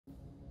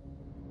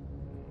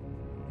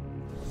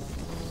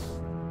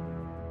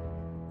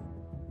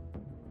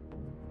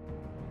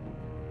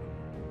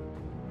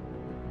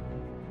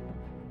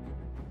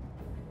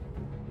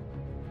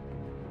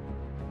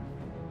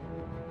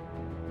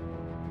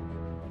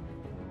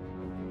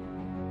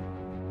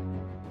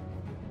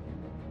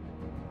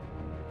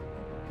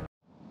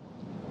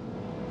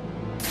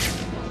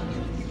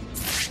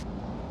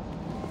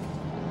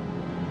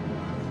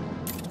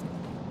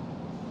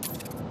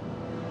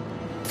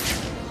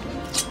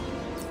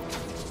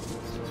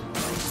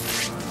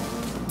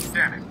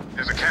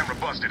There's a camera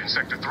busted in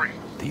Sector 3.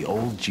 The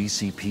old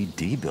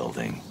GCPD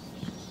building.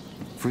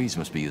 Freeze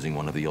must be using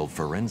one of the old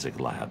forensic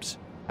labs.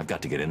 I've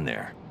got to get in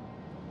there.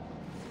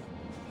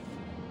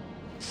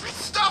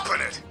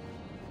 Stopping it!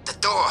 The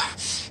door,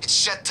 it's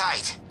shut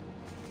tight.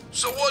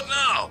 So what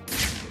now?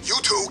 You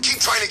two keep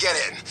trying to get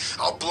in.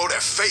 I'll blow their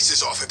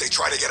faces off if they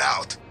try to get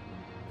out.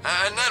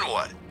 And then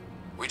what?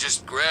 We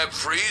just grab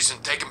Freeze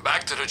and take him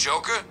back to the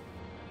Joker?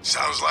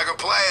 Sounds like a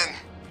plan.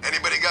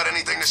 Anybody got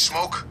anything to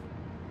smoke?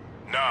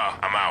 Nah,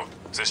 I'm out.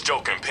 Since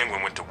Joker and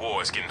Penguin went to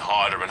war, it's getting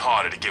harder and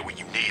harder to get what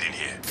you need in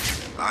here.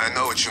 I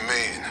know what you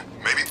mean.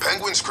 Maybe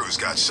Penguin's crew's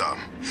got some.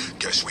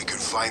 Guess we could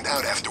find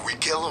out after we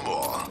kill them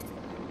all.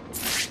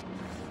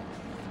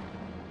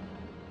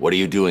 What are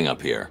you doing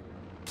up here?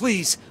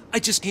 Please, I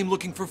just came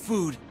looking for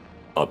food.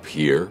 Up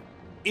here?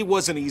 It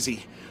wasn't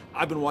easy.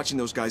 I've been watching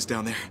those guys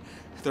down there.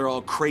 They're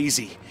all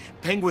crazy.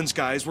 Penguin's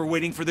guys were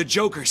waiting for the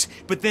Jokers,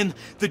 but then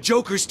the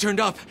Jokers turned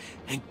up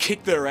and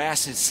kicked their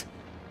asses.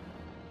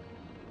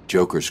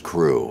 Joker's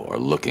crew are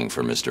looking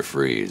for Mr.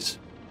 Freeze.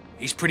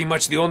 He's pretty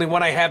much the only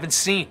one I haven't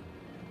seen.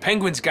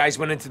 Penguin's guys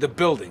went into the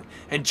building,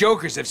 and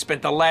Jokers have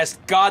spent the last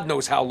God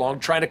knows how long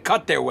trying to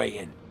cut their way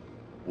in.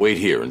 Wait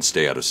here and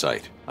stay out of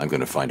sight. I'm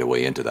gonna find a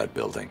way into that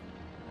building.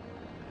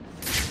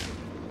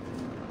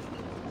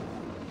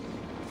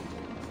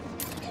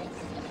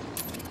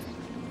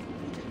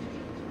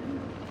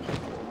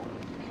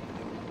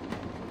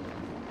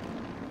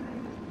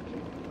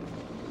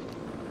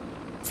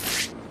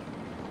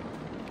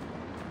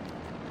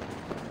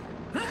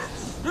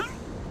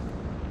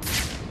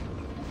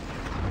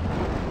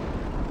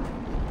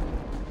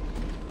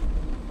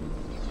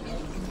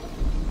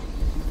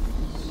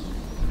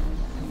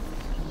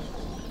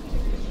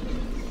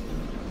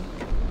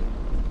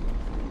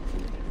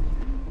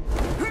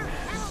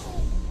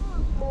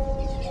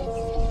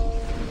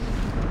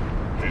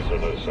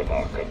 Prisoners of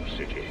Arkham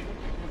City,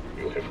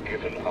 you have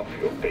given up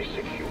your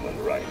basic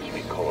human rights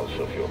because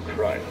of your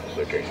crimes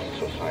against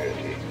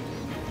society.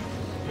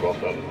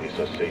 Gotham is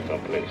a safer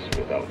place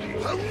without you.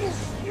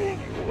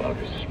 You are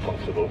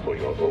responsible for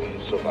your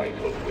own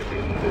survival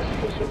within this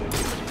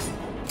facility.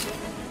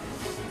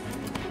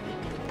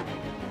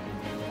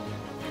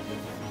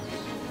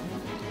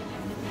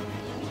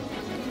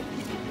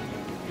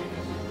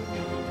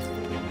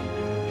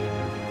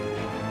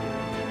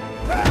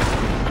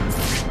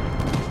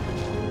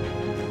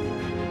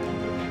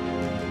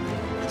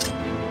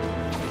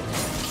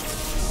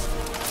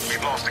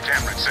 We've lost the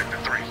camera in Sector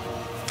 3.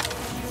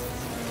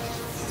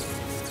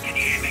 Can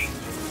you hear me?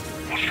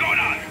 What's going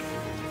on?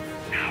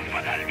 Now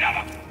for the love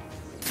of...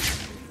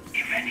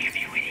 If any of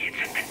you idiots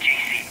at the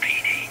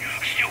GCPD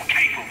are still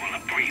capable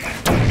of breathing,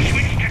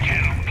 switch to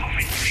channel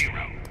Puffin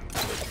Zero.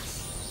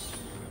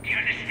 Do you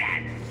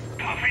understand?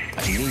 Puffin I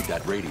Zero. need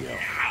that radio.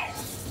 How?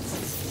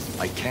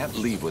 I can't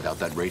leave without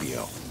that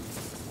radio.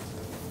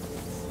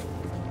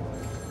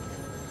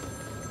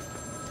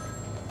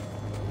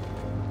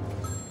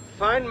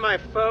 Find my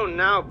phone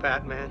now,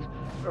 Batman,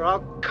 or I'll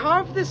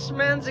carve this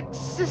man's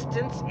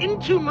existence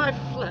into my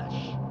flesh.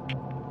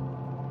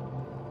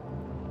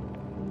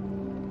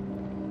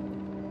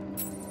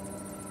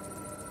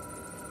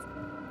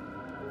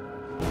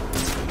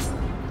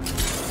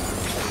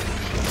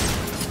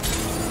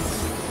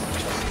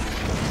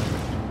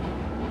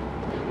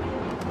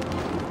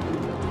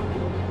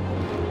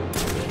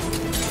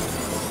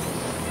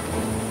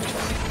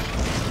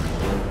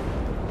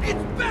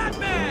 It's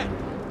Batman!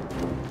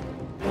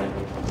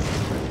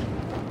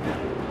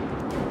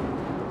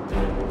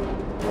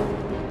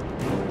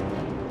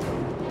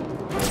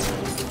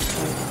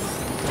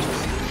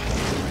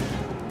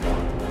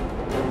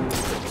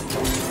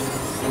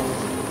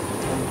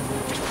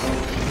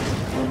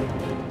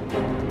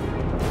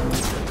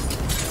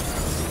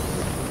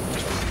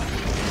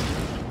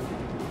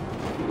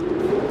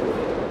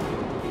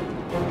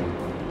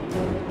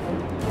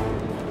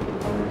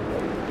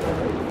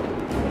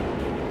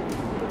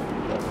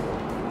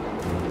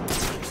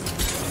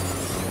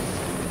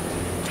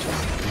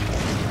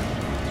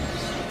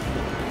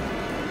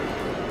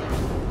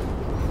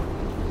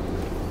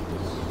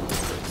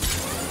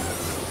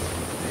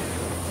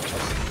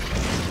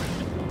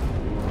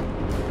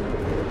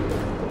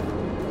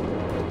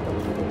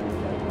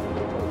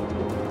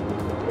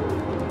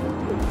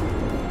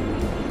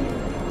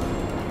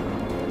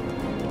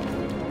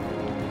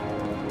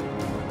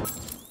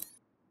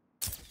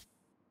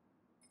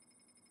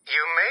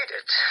 You made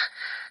it.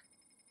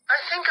 I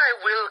think I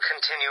will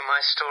continue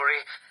my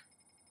story.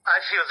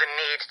 I feel the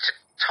need to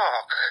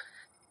talk,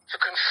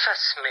 to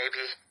confess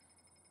maybe.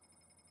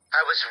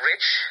 I was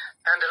rich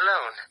and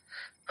alone,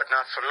 but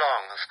not for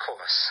long, of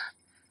course.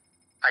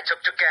 I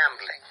took to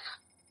gambling,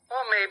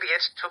 or maybe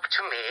it took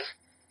to me.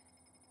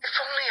 If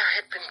only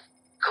I had been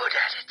good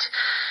at it.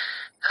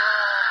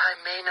 I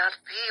may not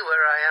be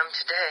where I am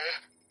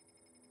today.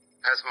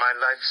 As my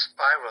life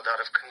spiraled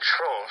out of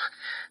control,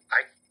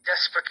 I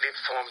desperately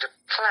formed a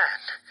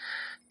plan.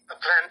 A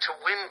plan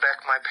to win back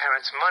my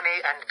parents'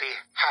 money and be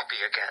happy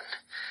again.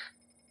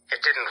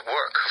 It didn't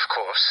work, of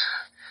course.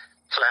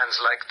 Plans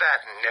like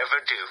that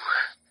never do.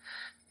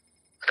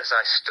 But as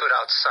I stood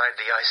outside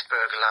the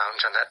Iceberg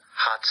Lounge on that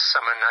hot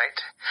summer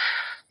night,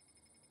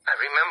 I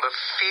remember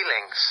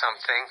feeling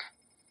something.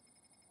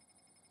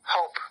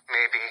 Hope,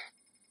 maybe.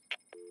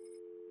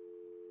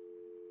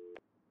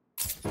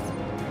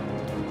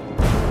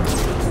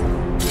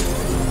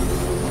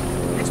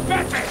 It's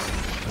Batman!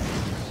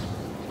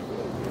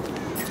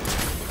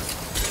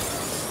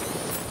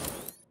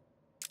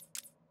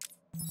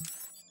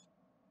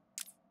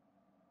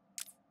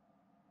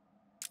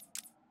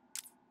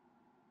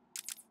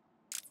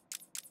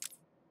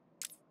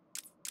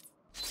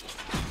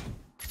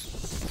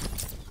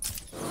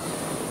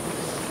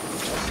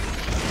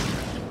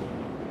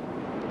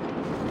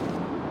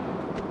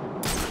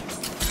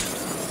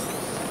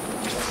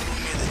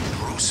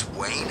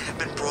 Wayne had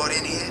been brought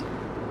in here?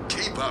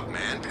 Keep up,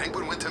 man.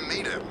 Penguin went to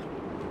meet him.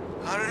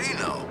 How did he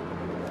know?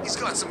 He's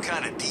got some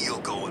kind of deal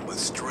going with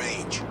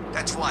Strange.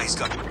 That's why he's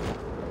got...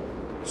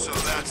 So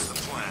that's the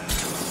plan.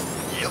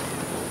 Yep.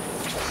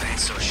 I ain't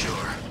so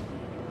sure.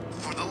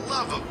 For the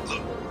love of...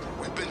 Look,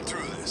 we've been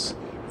through this.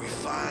 We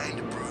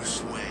find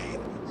Bruce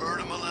Wayne,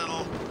 hurt him a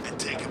little, and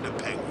take him to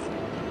Penguin.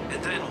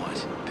 And then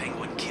what?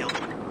 Penguin killed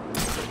him?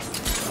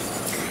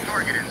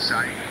 Target in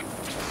sight.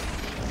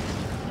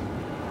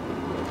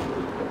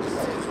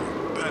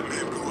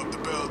 Batman blew up the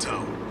bell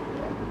tower.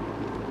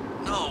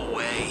 No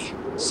way.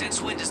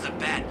 Since when does the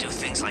Bat do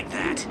things like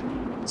that?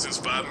 Since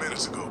 5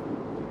 minutes ago.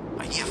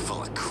 Are you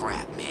full of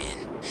crap, man?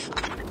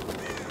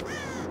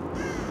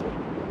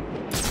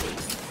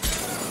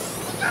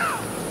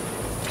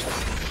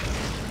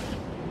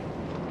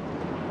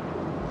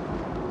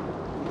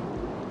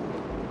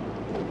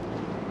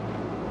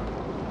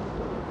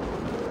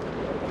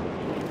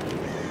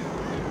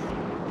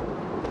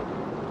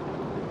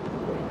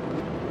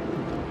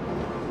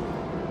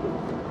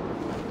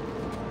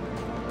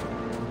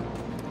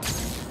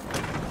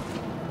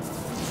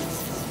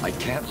 I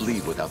can't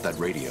leave without that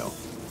radio.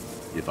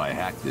 If I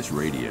hack this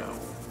radio,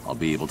 I'll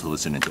be able to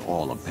listen into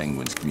all of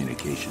Penguin's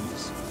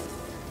communications.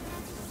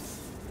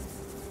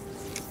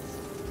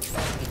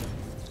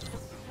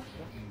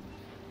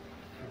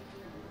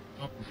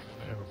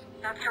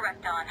 That's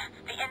correct, Don.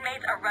 The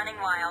inmates are running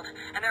wild,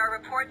 and there are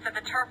reports that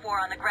the turf war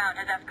on the ground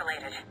has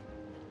escalated.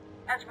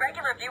 As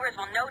regular viewers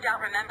will no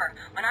doubt remember,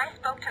 when I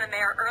spoke to the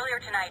mayor earlier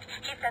tonight,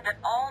 he said that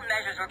all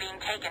measures were being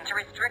taken to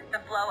restrict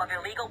the flow of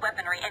illegal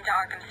weaponry into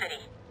Arkham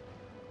City.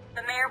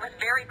 The mayor was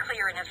very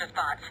clear in his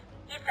response.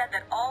 He said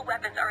that all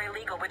weapons are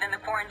illegal within the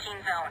quarantine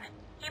zone.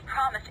 He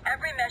promised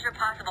every measure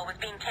possible was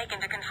being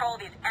taken to control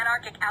these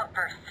anarchic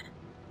outbursts.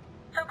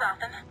 So,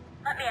 Gotham,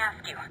 let me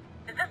ask you,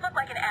 does this look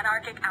like an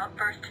anarchic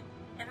outburst?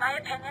 In my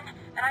opinion,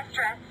 and I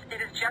stress, it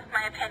is just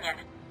my opinion,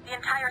 the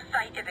entire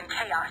site is in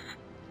chaos.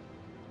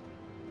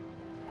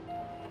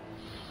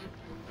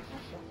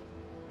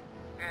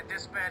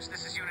 Dispatch,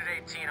 this is Unit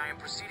 18. I am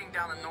proceeding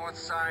down the north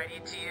side,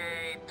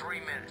 ETA 3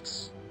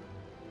 minutes.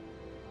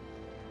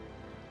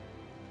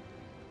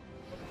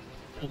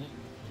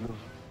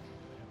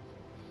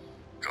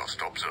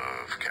 Just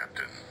observe,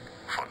 Captain,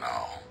 for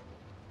now.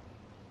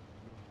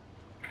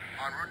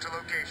 En route to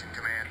location,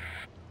 Command.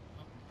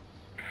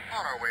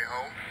 On our way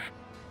home.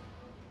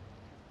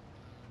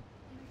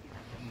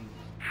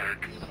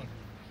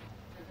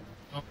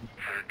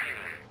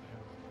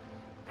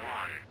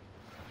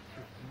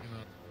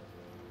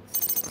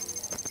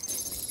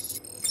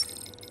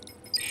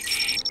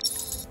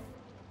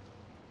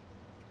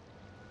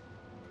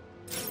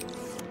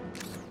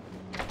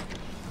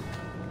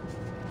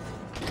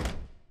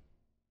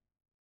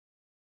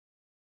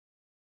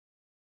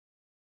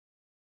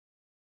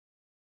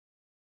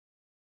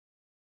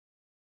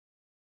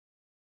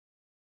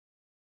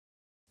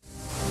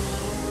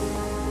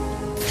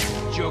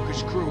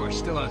 Joker's crew are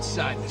still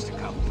outside, Mr.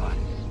 Cobblepot.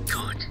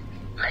 Good.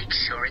 Make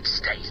sure it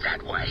stays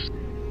that way.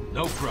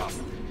 No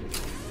problem.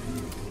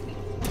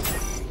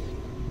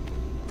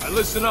 Now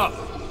listen up.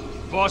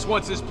 Boss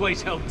wants this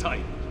place held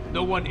tight.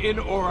 No one in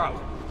or out.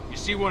 You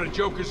see one of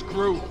Joker's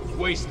crew,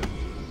 waste him.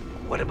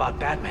 What about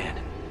Batman?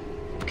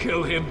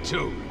 Kill him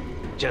too.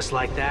 Just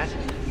like that?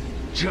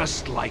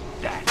 Just like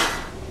that.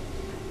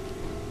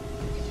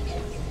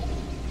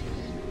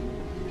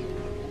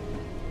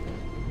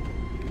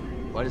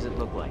 What does it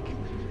look like?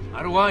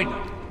 How do I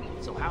know?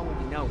 So how will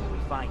we know when we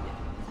find it?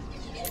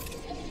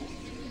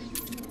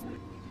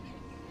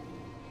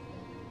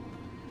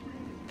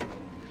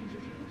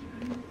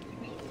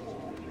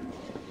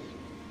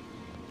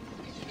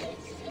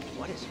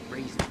 What does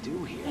Freeze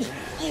do here?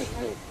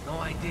 No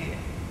idea.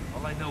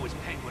 All I know is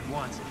Penguin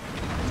wants it.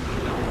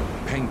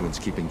 Penguin's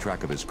keeping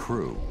track of his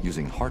crew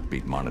using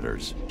heartbeat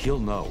monitors. He'll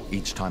know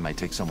each time I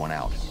take someone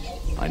out.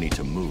 I need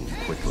to move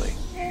quickly.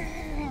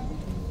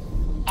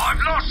 I've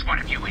lost one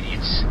of you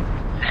idiots.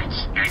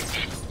 Let's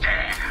end it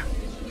there.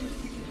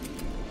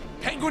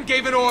 Penguin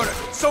gave an order,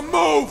 so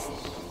move!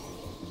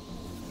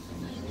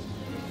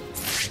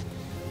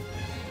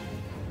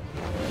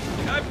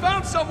 I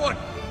found someone!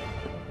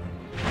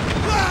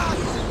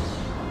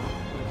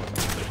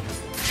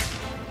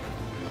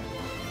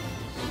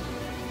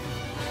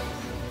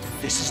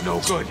 This is no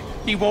good.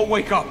 He won't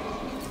wake up.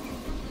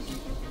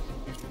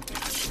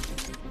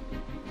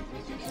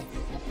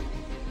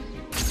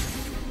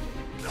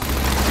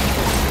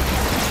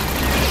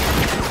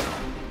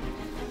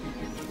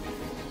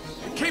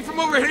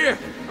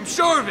 I'm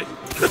sure of it.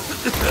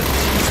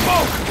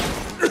 Smoke!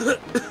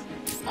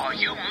 Are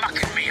you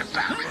mucking me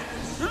about?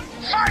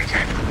 Fight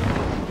him!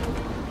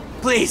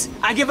 Please,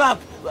 I give up.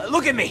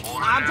 Look at me.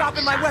 I'm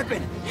dropping my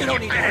weapon. You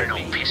don't need to hurt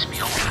me. Don't piss me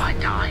off by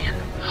dying.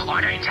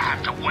 I'd hate to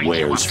have to wake you up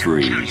Where's to kill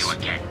Freeze? you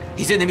again.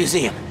 He's in the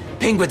museum.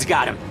 Penguin's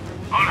got him.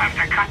 I'll have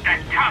to cut that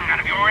tongue out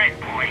of your head,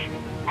 boy.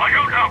 I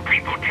don't know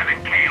people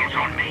telling tales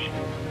on me.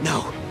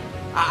 No.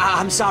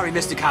 I'm sorry,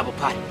 Mr.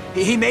 Cobblepot.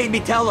 He made me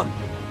tell him.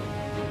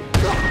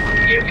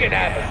 You can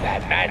have it,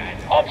 that man.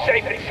 I'm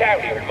safe and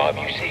sound here in my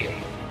museum.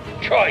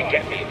 Try and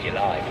get me if you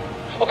like.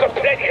 I've got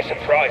plenty of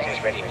surprises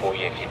ready for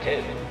you if you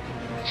do.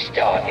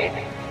 Starting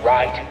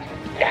right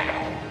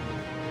now.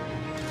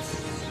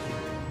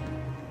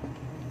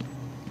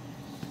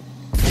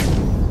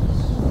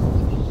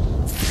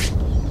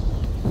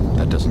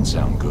 That doesn't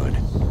sound good.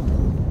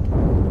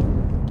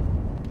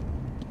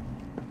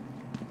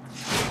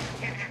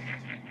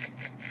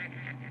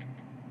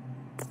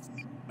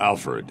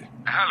 Alfred.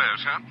 Hello,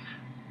 sir.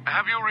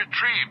 Have you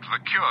retrieved the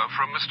cure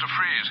from Mr.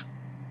 Freeze?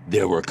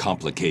 There were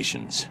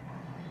complications.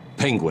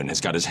 Penguin has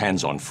got his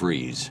hands on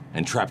Freeze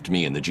and trapped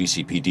me in the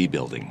GCPD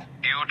building.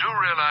 You do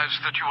realize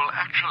that you will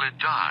actually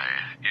die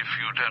if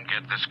you don't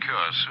get this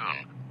cure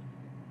soon.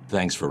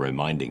 Thanks for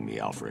reminding me,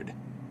 Alfred.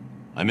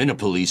 I'm in a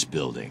police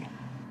building.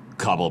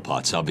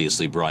 Cobblepot's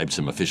obviously bribed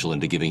some official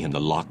into giving him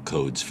the lock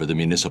codes for the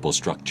municipal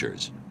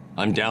structures.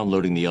 I'm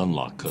downloading the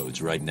unlock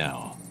codes right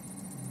now.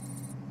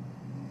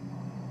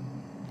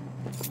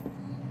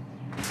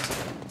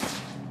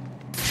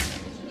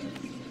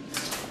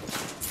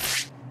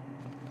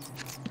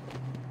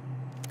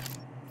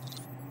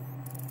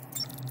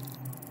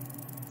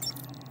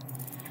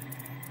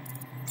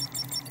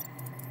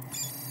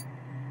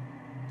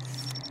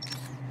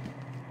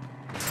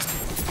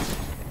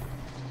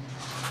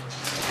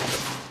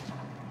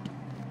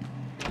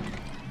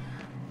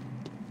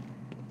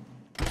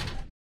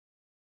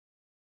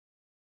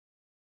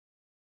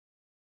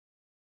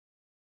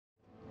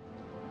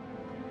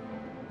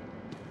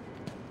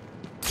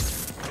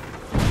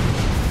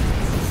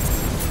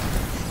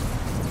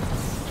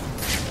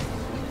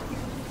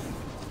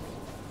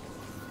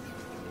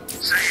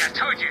 Say, I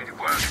told you it'd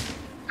work.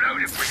 Blow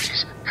the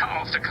bridges, cut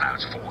off the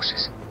Cloud's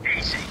forces.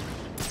 Easy.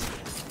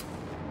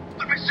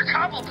 But Mr.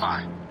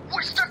 Cobblepot,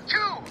 we're stuck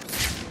too!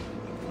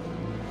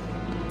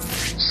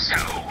 So,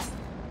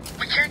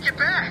 we can't get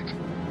back.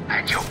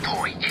 And your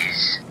point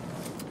is?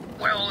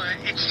 Well,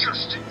 it's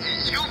just,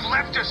 you've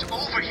left us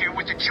over here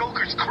with the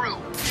Joker's crew.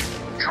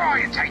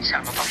 Try and take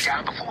some of them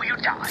down before you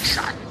die,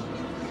 son.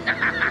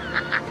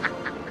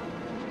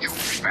 You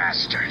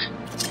bastard.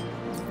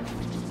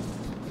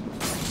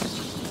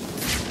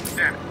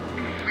 Damn it.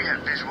 We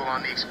have visual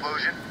on the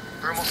explosion.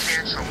 Thermal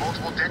scans show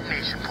multiple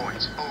detonation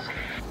points. Over.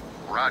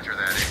 Roger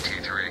that,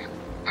 AT-3.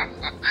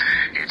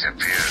 It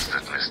appears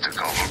that Mr.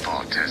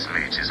 Cobblepot has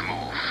made his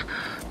move.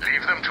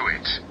 Leave them to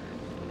it.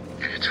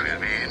 It will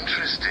be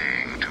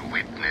interesting to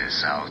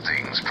witness how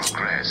things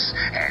progress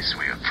as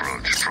we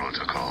approach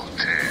Protocol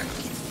 10.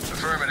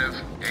 Affirmative.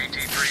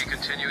 AT-3,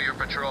 continue your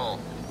patrol.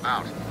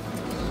 Out.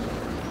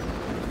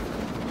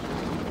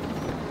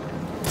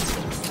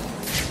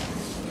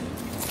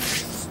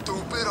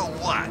 Stupid or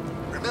what?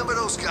 Remember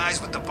those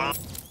guys with the bomb?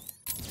 Tiger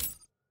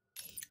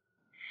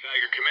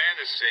Command,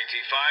 this is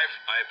AT-5.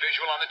 I have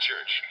visual on the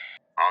church.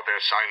 Are there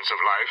signs of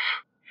life?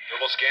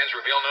 Thermal scans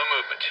reveal no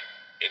movement.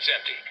 It's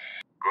empty.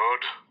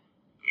 Good.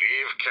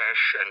 Leave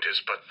Cash and his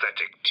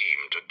pathetic team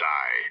to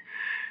die.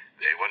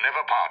 They were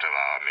never part of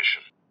our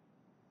mission.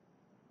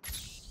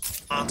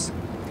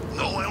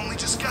 No, I only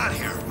just got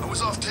here. I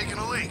was off taking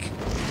a leak.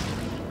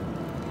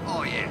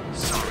 Oh yeah,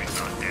 sorry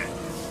about that.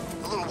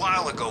 A little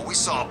while ago, we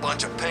saw a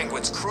bunch of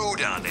Penguin's crew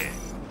down there,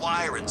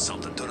 wiring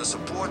something to the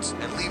supports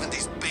and leaving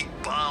these big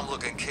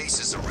bomb-looking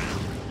cases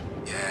around.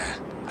 Yeah,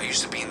 I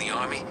used to be in the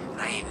army,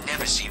 and I ain't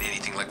never seen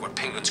anything like what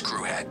Penguin's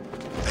crew had.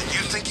 And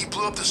you think he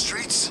blew up the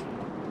streets?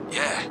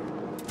 Yeah.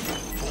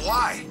 But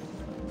why?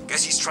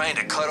 Guess he's trying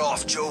to cut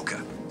off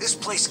Joker. This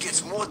place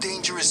gets more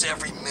dangerous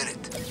every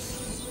minute.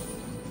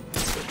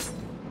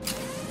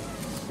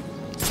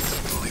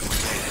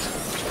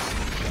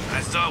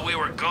 I thought we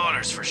were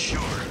goners for sure.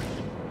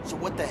 So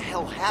what the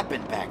hell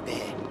happened back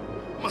there?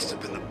 Must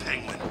have been the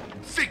Penguin.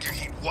 Figure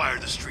he'd wire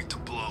the street to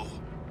blow.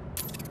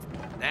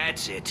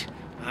 That's it.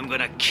 I'm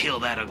gonna kill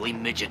that ugly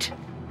midget.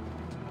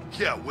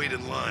 Yeah, wait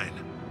in line.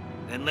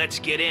 Then let's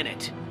get in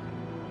it.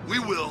 We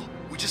will.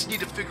 We just need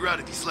to figure out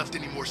if he's left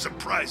any more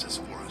surprises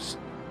for us.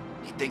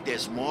 You think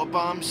there's more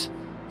bombs?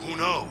 Who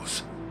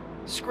knows?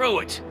 Screw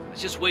it.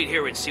 Let's just wait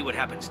here and see what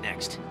happens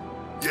next.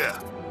 Yeah.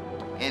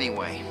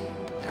 Anyway,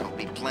 there'll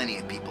be plenty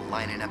of people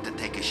lining up to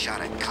take a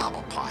shot at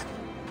Cobblepot.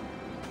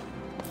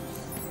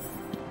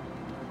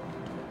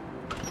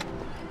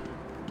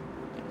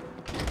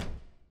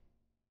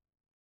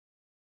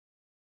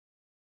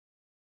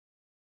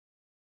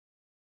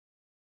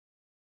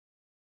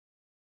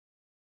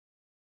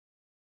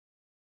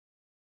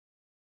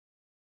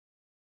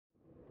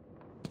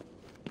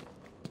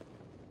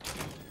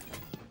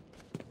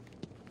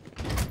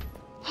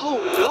 Oh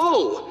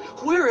no!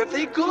 Where have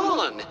they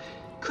gone?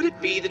 Could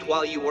it be that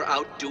while you were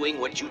out doing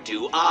what you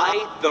do,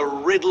 I, the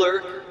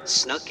Riddler,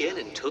 snuck in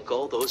and took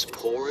all those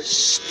poor,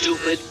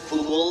 stupid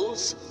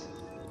fools?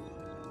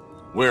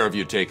 Where have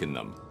you taken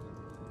them?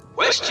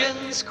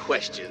 Questions,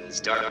 questions,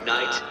 Dark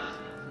Knight.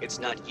 It's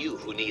not you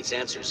who needs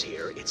answers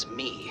here, it's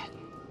me.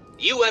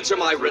 You answer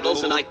my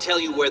riddles and I tell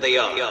you where they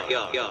are.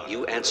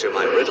 You answer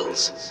my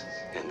riddles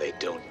and they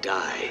don't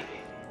die.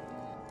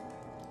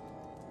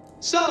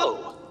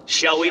 So,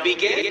 shall we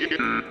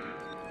begin?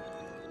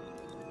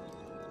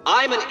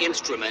 I'm an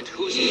instrument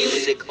whose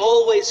music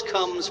always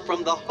comes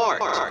from the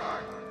heart.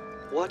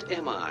 What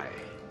am I?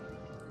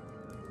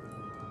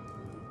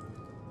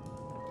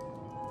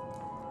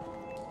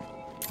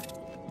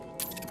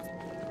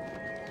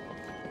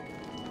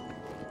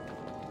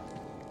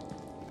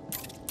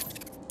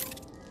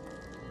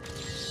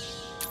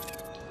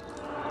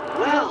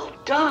 Well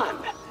done!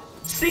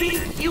 See,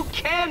 you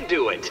can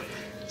do it!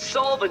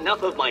 Solve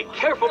enough of my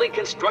carefully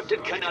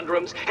constructed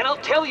conundrums, and I'll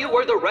tell you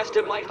where the rest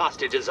of my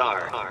hostages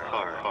are.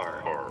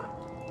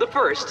 The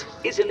first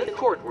is in the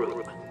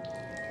courtroom.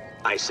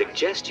 I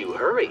suggest you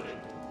hurry.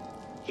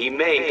 He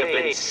may have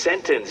been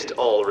sentenced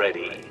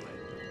already.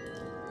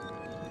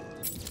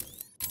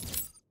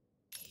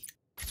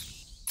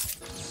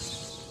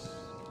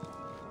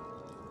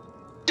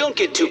 Don't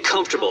get too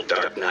comfortable,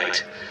 Dark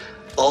Knight.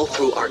 All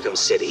through Arkham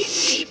City,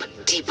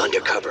 deep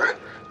undercover,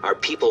 are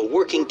people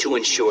working to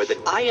ensure that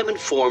I am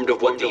informed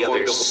of what the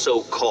other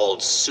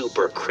so-called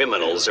super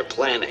criminals are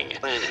planning.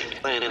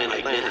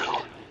 Right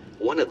now,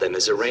 one of them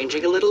is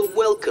arranging a little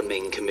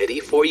welcoming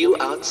committee for you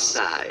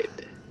outside.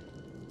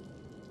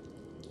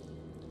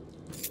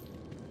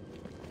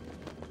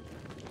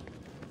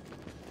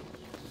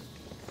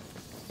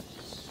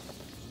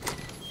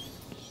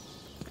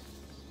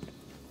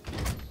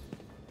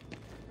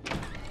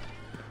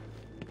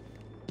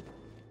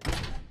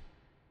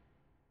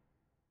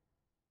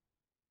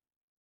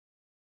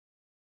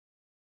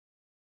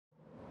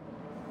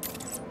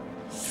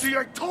 See,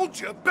 I told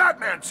you,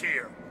 Batman's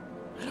here!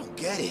 I don't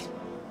get it.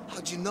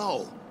 How'd you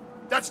know?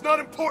 That's not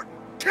important!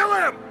 Kill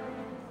him!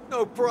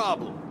 No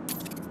problem.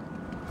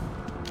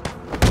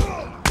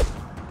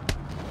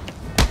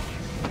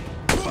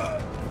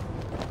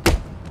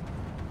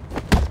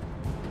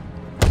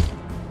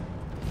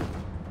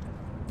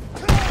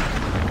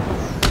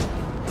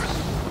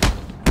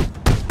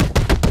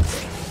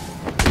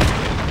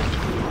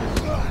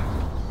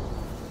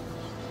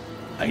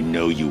 I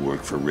know you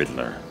work for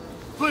Riddler.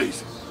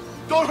 Please,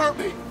 don't hurt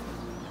me!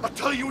 I'll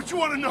tell you what you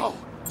want to know!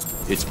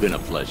 It's been a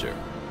pleasure.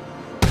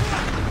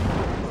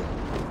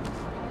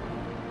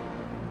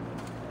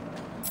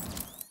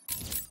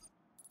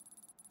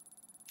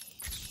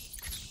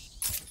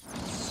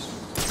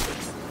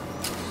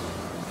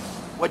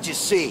 What'd you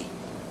see?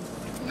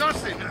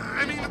 Nothing.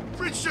 I mean, the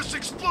bridge just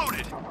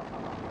exploded.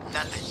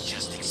 Nothing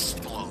just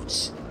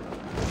explodes.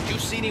 Did you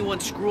see anyone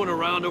screwing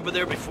around over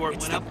there before it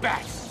went up?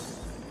 Back!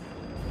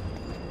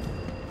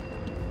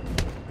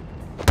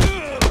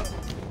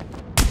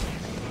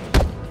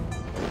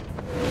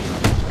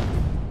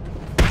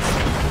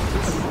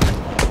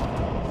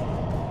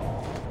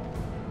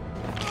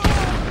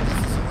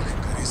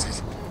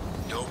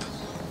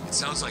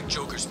 Sounds like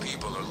Joker's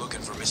people are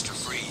looking for Mr.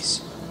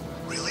 Freeze.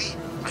 Really?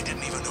 I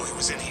didn't even know he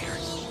was in here.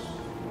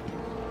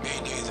 Me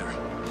neither.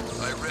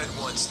 I read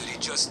once that he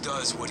just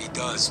does what he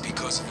does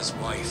because of his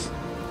wife.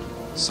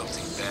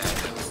 Something bad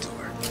happened to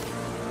her.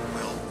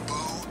 Well,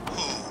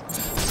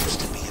 boo-hoo. Used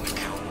to be an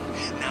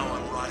accountant. Now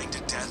I'm rotting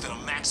to death in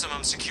a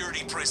maximum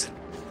security prison.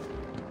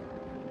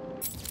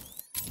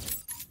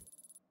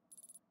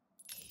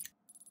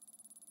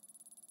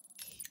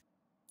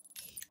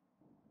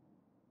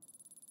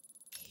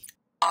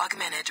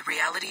 Augmented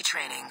reality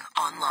training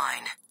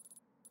online.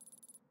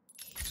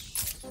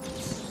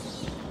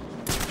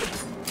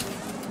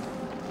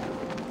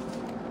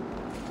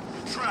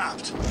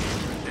 Trapped.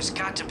 There's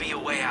got to be a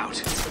way out.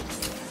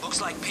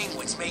 Looks like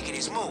Penguin's making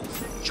his move.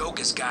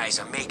 Joker's guys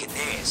are making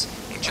theirs.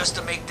 And just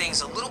to make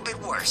things a little bit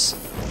worse,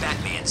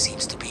 Batman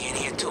seems to be in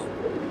here too.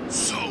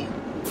 So?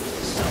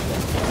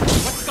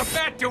 What's the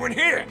Bat doing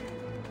here?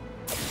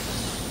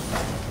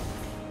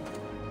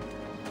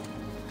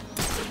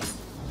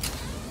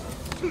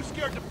 Too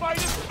scared to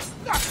fight him?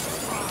 Not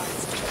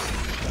surprised.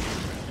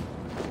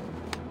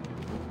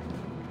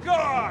 Go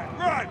on,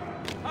 run!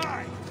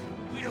 Hide!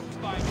 We don't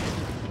fight.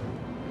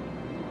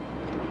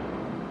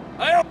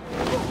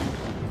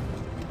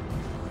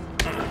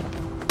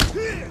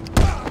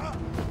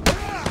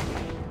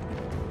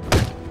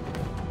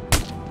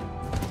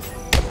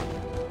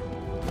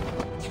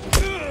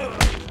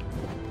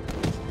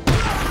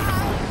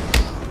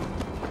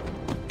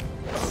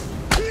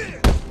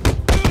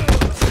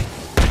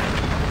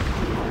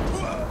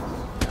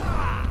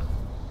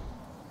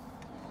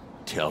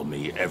 Tell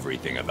me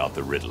everything about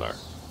the Riddler.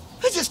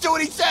 Just do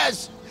what he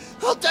says!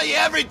 I'll tell you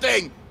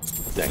everything!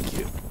 Thank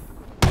you.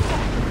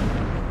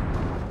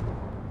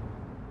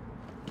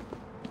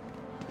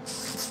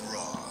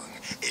 Wrong.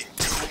 In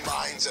two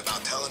minds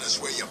about telling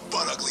us where your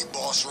butt-ugly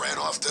boss ran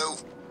off to?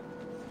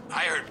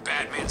 I heard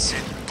Batman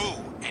said boo,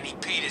 and he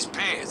peed his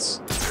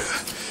pants.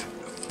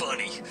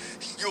 Funny.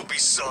 You'll be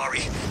sorry.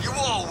 You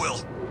all will.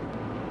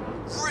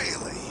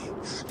 Really?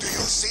 Do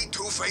you see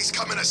Two-Face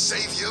coming to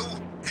save you?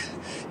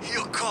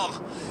 He'll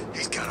come.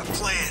 He's got a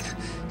plan.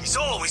 He's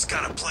always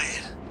got a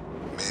plan.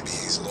 Maybe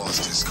he's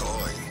lost his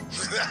calling.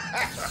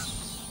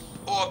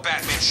 Or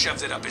Batman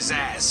shoved it up his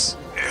ass.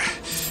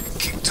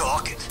 Keep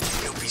talking.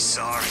 You'll be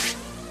sorry.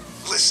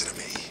 Listen to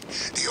me.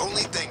 The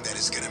only thing that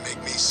is gonna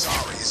make me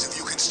sorry is if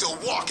you can still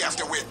walk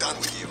after we're done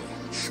with you.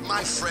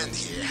 My friend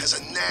here has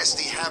a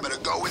nasty habit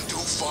of going too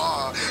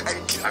far and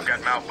I've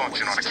got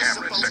malfunction on a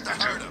camera in Sector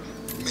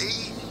 2.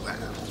 Me?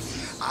 Well,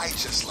 I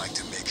just like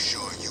to make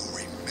sure you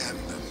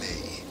remember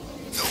me.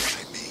 Know what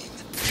I mean?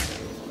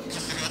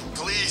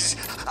 Please,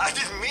 I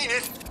didn't mean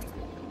it.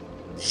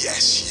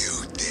 Yes,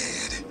 you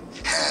did.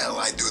 Hell,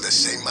 I'd do the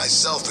same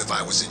myself if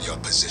I was in your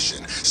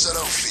position, so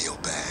don't feel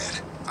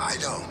bad. I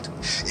don't.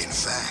 In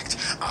fact,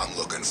 I'm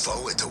looking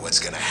forward to what's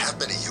gonna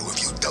happen to you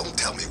if you don't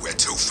tell me where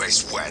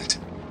Two-Face went.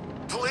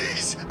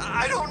 Please,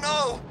 I don't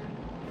know.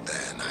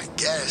 Then I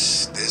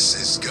guess this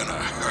is gonna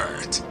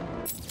hurt.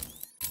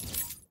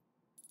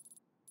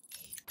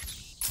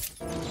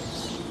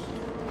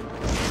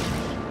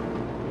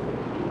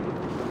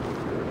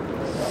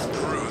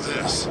 Screw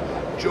this.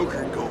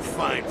 Joker can go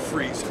find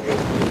Freeze.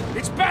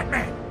 It's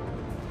Batman!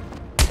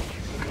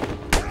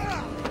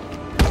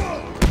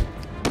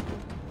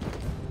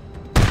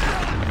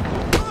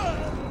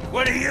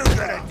 What are you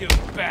gonna do,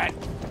 Bat?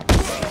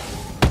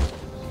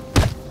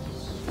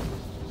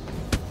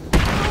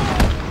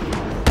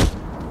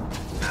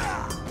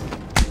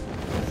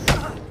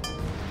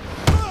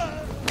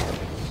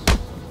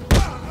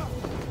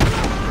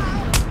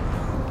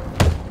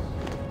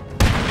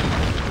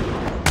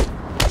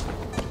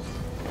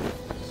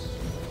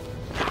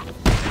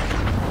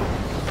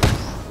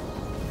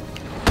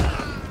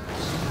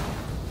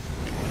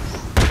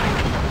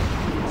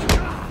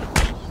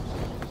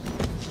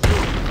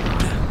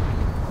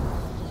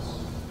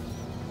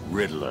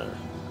 Riddler.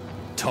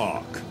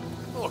 Talk.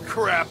 Oh,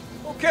 crap.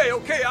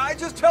 Okay, I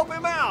just help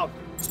him out.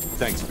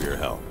 Thanks for your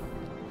help.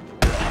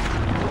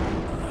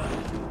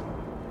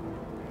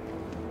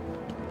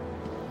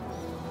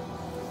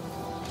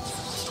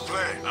 What's the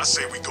plan? I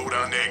say we go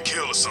down there and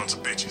kill the sons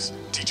of bitches.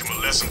 Teach them a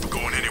lesson for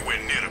going anywhere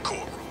near the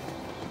courtroom.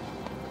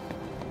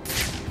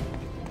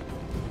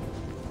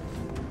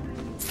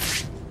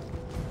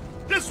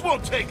 This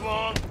won't take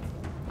long.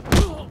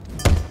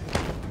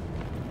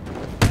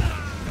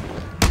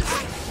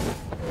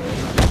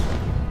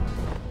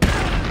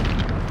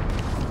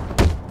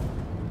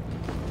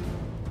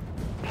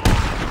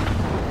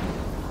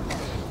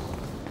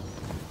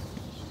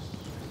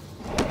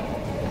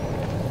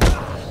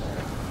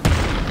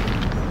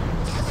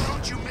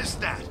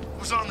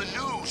 On the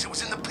news. It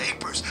was in the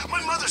papers.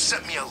 My mother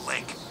sent me a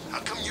link. How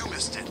come you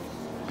missed it?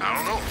 I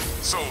don't know.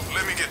 So,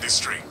 let me get this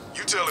straight.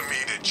 You telling me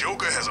that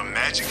Joker has a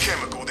magic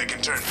chemical that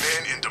can turn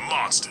men into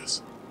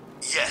monsters?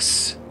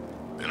 Yes.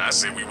 Then I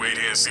say we wait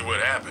here and see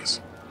what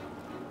happens.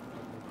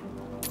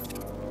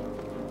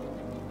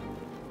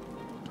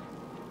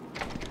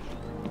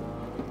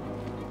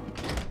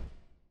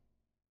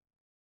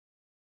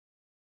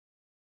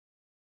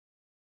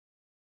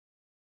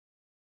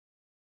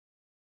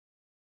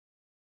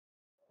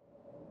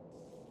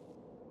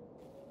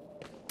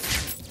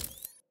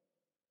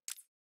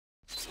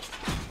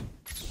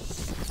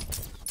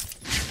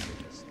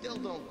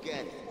 Don't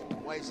get it.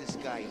 Why is this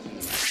guy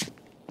here?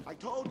 I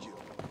told you.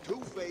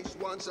 Two-Face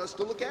wants us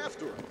to look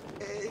after him.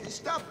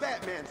 Stop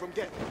Batman from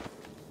getting...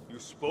 You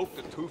spoke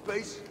to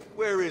Two-Face?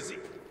 Where is he?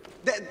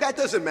 That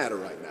doesn't matter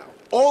right now.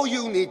 All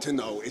you need to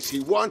know is he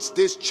wants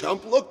this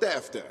chump looked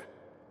after.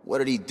 What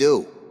did he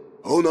do?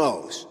 Who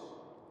knows?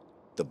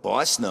 The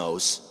boss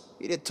knows.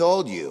 He'd have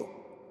told you.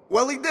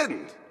 Well, he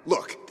didn't.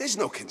 Look, there's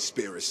no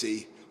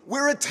conspiracy.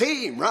 We're a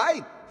team,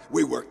 right?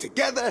 We work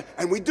together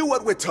and we do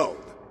what we're told.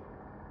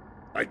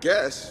 I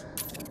guess.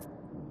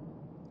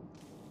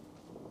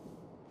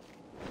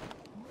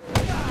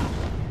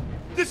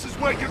 This is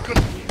where you're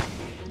gonna...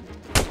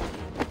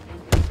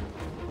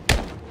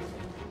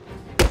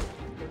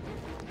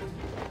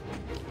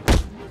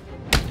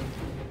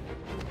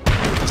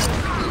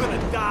 You're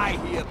gonna die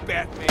here,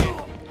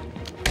 Batman.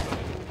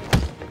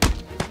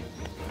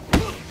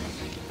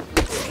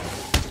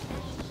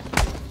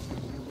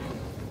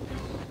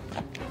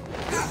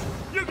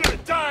 You're gonna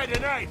die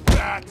tonight,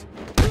 Bat!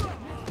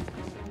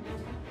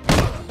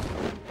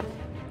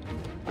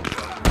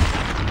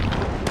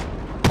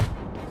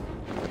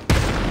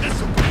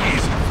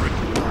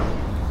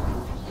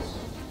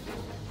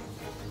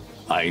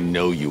 I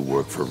know you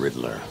work for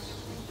Riddler.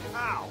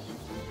 Ow!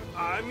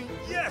 I mean,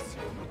 yes!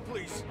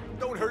 Please,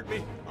 don't hurt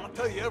me. I'll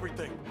tell you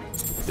everything.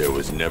 There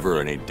was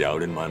never any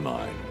doubt in my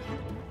mind.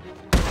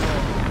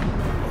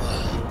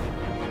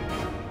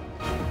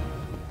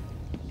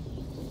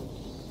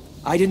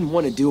 I didn't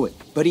want to do it,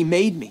 but he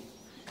made me.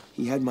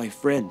 He had my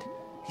friend.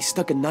 He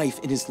stuck a knife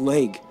in his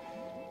leg.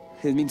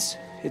 It means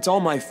it's all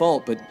my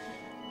fault, but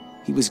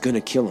he was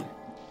gonna kill him.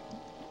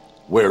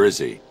 Where is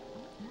he?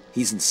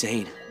 He's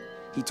insane.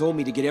 He told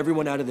me to get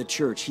everyone out of the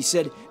church. He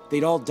said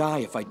they'd all die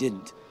if I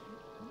didn't.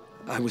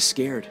 I was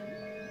scared.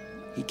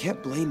 He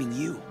kept blaming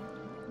you.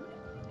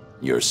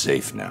 You're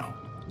safe now.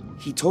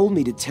 He told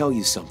me to tell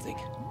you something.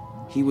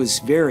 He was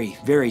very,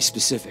 very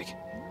specific.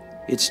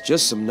 It's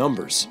just some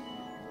numbers.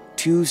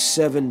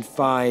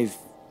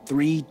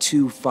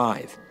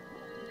 275325.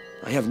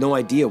 I have no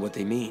idea what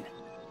they mean.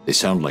 They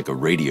sound like a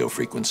radio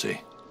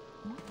frequency.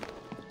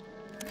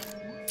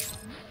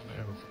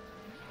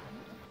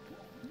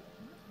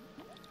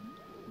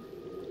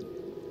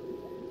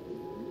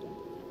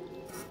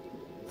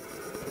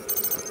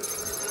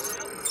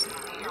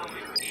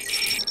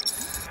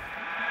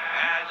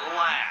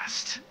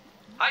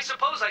 I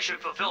suppose I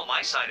should fulfill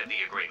my side of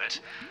the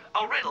agreement.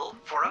 A riddle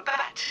for a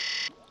bat.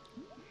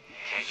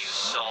 Can you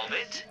solve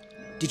it?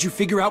 Did you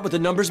figure out what the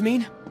numbers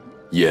mean?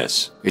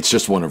 Yes, it's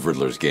just one of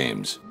Riddler's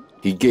games.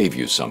 He gave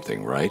you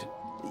something, right?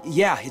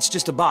 Yeah, it's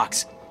just a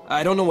box.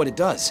 I don't know what it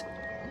does.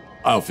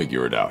 I'll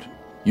figure it out.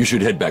 You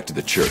should head back to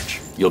the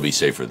church. You'll be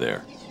safer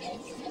there.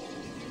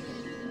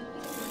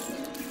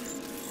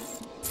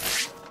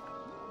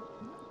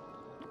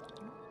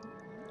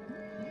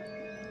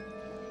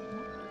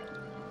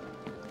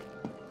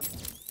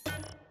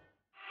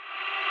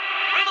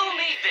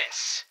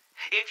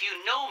 If you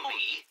know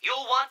me,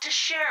 you'll want to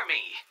share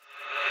me.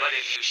 But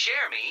if you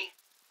share me,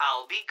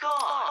 I'll be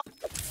gone.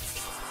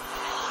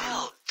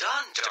 Well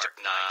done, Dark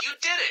Knight. You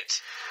did it!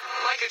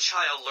 Like a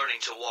child learning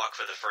to walk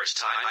for the first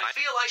time, I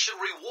feel I should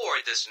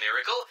reward this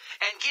miracle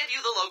and give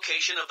you the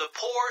location of the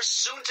poor,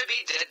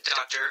 soon-to-be-dead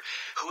doctor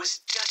who is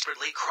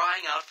desperately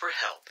crying out for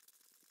help.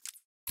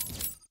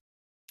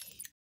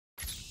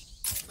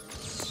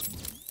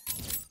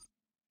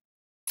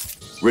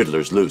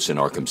 Riddler's loose in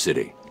Arkham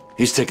City.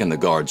 He's taken the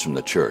guards from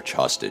the church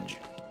hostage.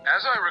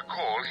 As I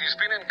recall, he's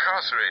been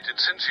incarcerated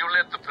since you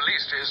led the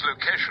police to his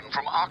location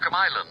from Arkham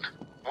Island.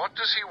 What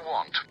does he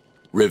want?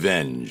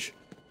 Revenge.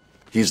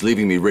 He's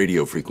leaving me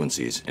radio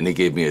frequencies, and he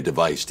gave me a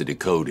device to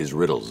decode his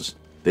riddles.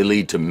 They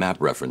lead to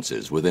map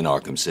references within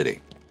Arkham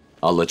City.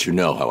 I'll let you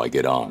know how I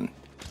get on.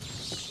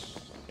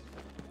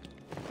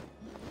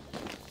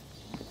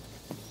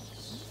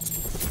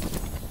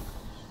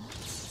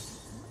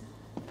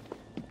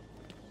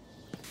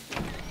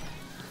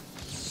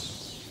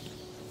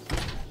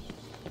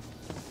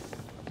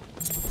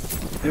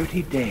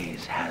 "30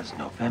 days has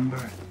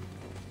November,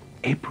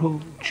 April,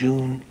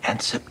 June,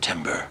 and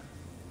September.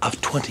 Of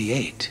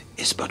 28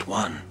 is but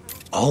one.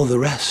 All the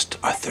rest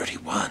are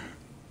 31.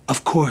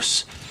 Of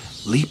course,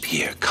 leap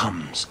year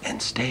comes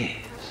and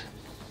stays.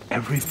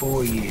 Every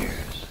 4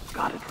 years,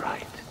 got it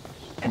right.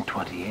 And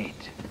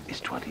 28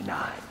 is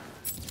 29.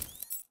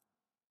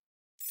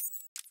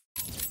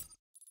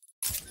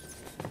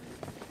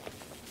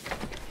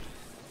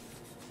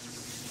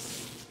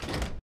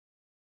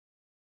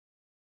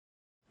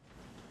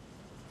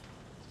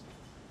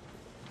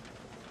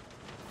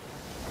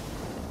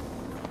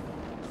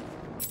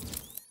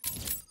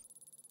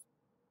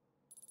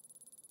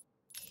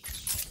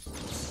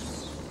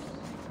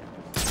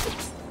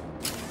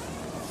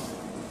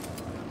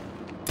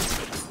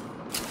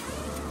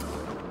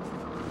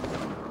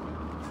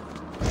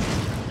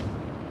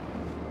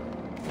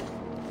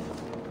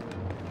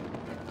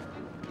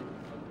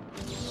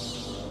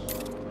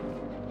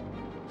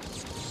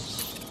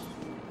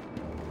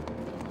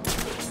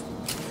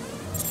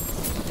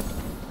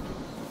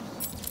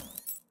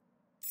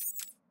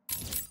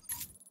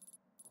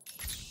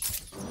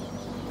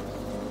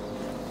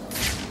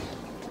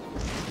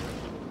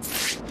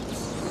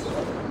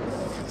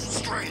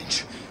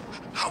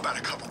 How about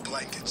a couple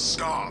blankets,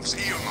 scarves,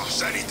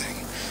 earmuffs, anything?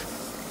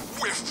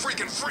 We're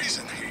freaking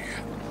freezing here.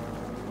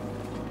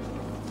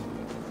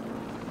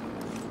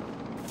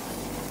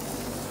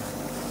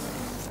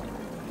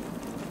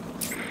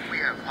 We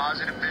have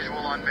positive visual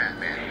on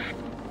Batman.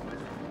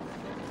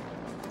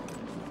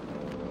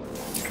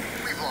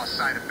 We've lost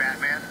sight of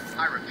Batman.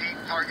 I repeat,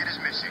 target is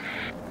missing.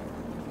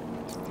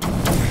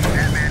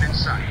 Batman in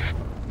sight.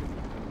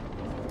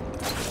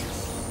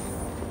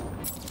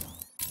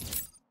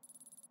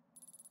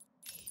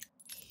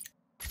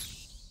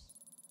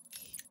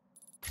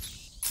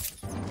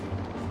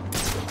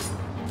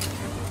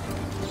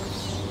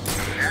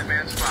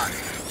 Batman spotted.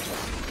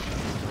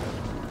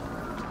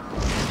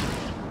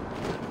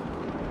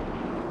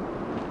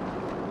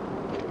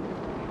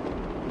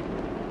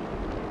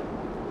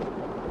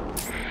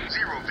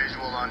 Zero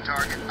visual on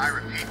target. I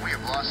repeat, we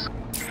have lost.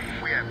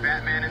 We have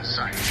Batman in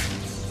sight.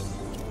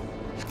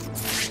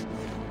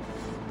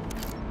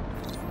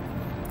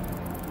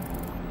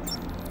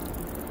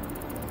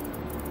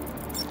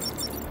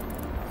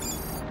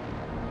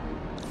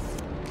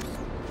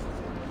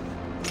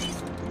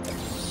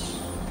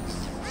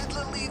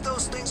 Riddler leave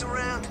those things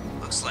around?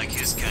 Looks like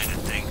his kind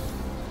of thing.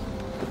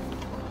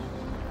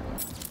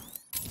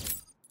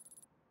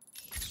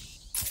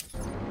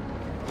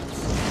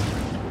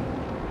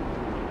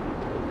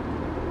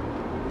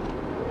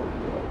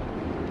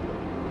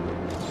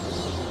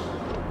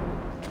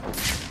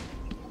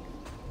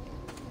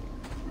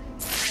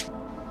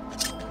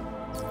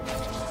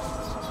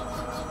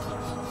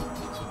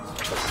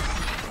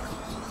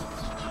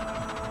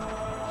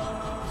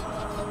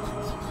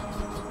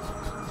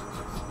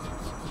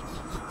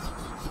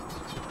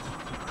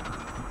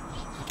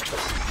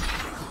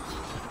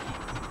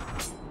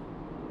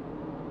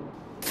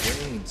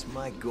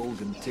 my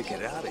golden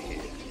ticket out of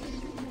here.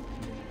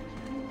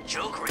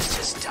 Joker is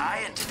just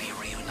dying to be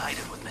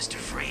reunited with Mr.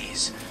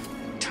 Freeze.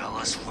 Tell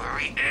us where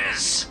he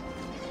is.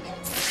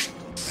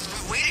 What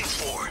are we waiting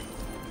for?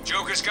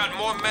 Joker's got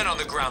more men on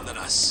the ground than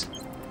us.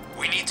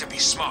 We need to be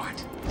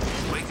smart.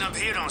 Waiting up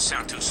here don't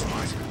sound too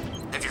smart.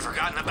 Have you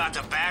forgotten about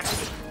the bat?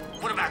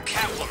 What about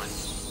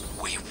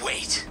Catwoman? We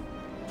wait.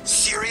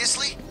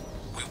 Seriously?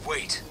 We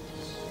wait.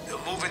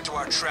 They'll move into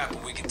our trap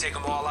and we can take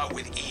them all out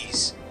with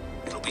ease.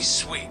 It'll be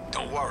sweet,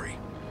 don't worry.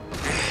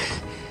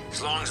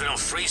 As long as we don't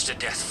freeze to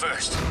death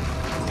first.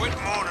 Quit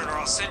moaning or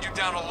I'll send you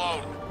down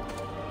alone.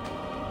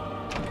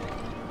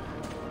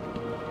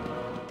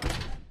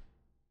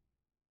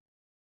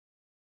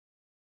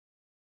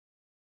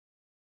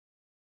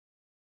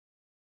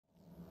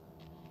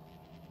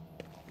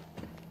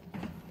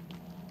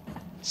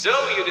 So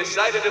you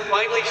decided to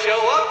finally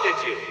show up,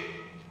 did you?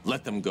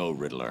 Let them go,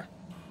 Riddler.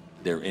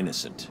 They're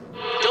innocent.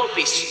 Don't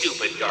be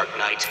stupid, Dark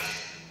Knight.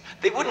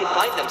 They wouldn't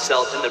find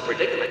themselves in the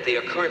predicament they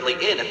are currently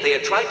in if they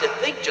had tried to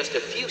think just a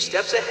few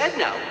steps ahead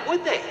now,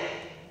 would they?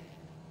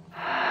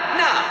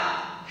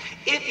 Now,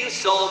 if you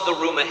solve the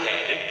room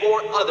ahead and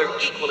 4 other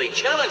equally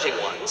challenging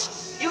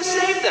ones, you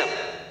save them.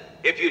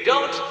 If you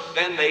don't,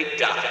 then they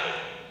die.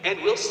 And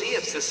we'll see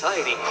if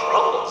society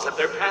crumbles at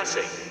their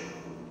passing.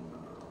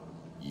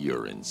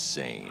 You're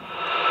insane.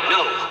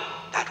 No,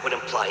 that would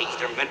imply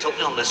either mental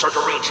illness or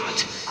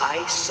derangement.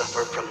 I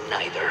suffer from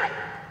neither.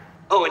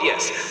 Oh, and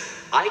yes,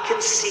 I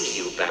can see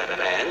you,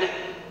 Batman,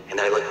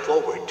 and I look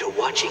forward to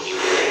watching you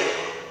fail.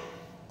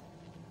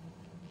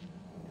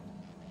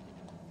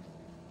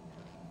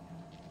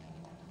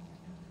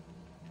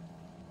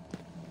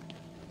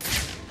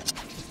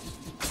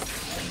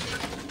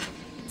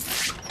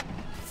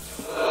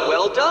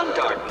 Well done,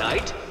 Dark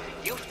Knight.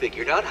 You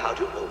figured out how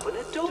to open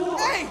a door.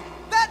 Hey!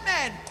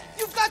 Batman!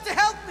 You've got to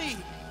help me!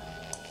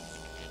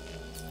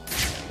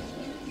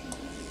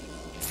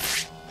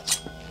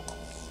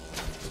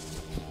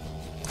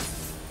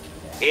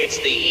 It's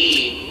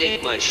the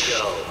Enigma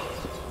Show.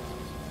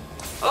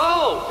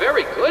 Oh,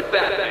 very good,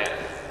 Batman.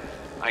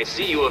 I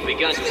see you have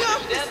begun to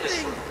understand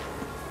this.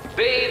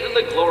 Bathe in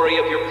the glory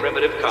of your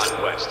primitive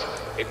conquest.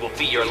 It will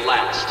be your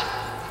last.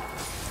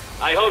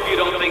 I hope you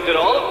don't think that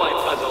all of my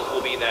puzzles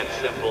will be that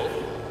simple.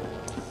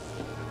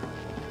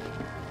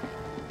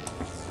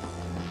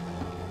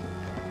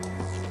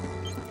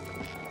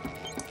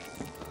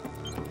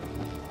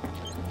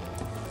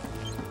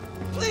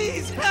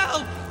 Please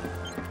help!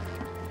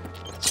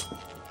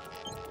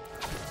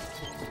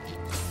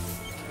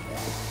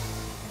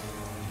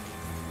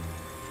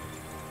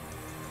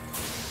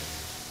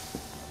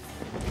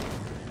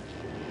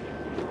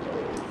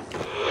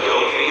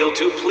 Don't feel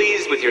too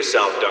pleased with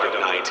yourself, Dark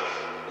Knight.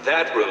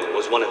 That room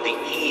was one of the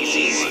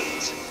easy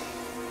ones.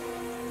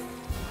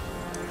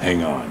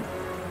 Hang on.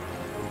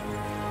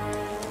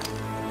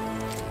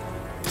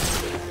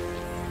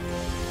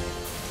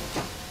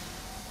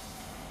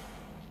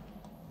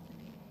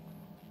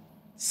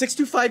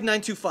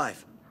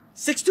 $625,925.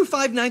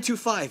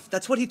 625,925.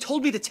 That's what he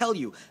told me to tell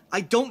you.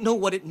 I don't know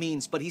what it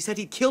means, but he said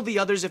he'd kill the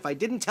others if I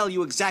didn't tell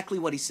you exactly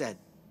what he said.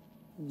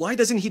 Why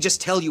doesn't he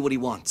just tell you what he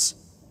wants?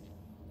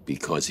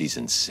 Because he's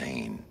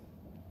insane.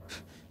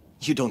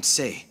 You don't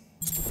say.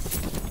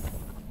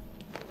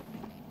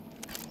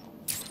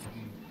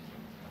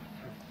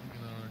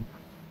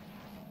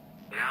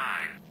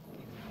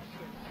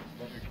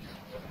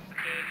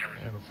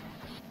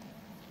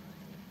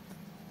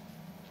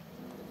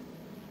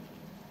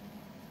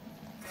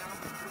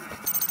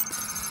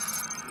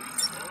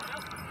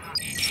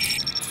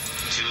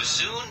 Too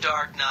soon,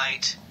 Dark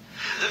Knight.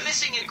 The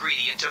missing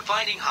ingredient to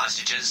finding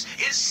hostages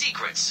is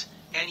secrets,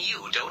 and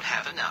you don't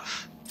have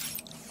enough.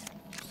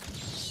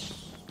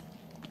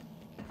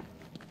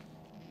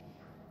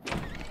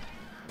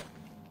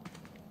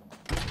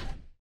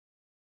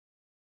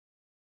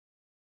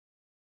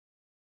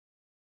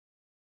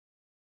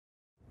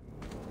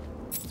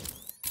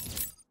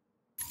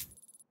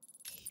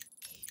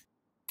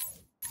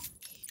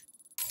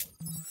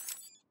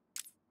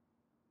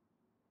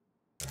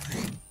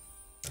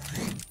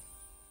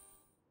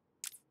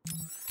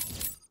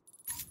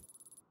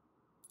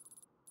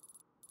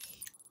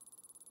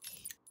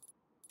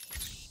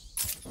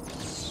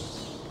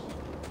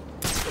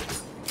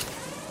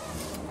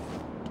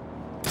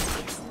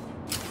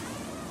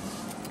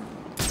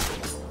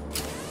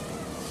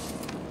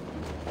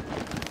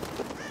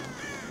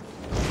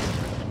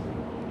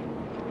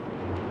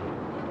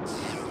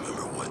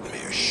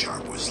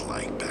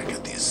 like back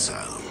at the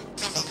asylum.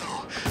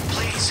 No,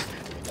 please.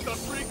 The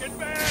freaking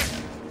man!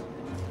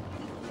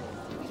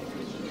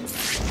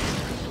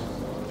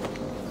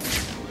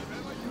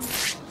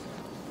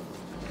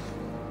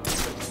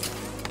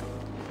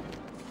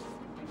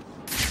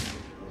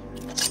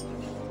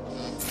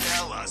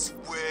 Tell us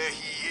where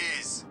he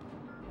is.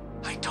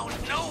 I don't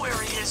know where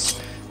he is,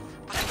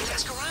 but I can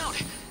ask around.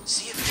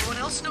 See if anyone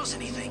else knows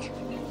anything.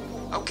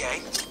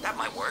 Okay, that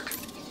might work.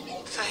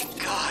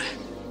 Thank God.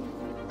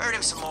 Hurt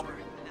him some more,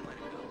 and then let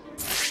him go.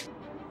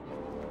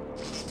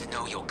 To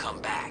know you'll come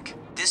back.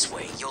 This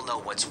way, you'll know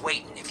what's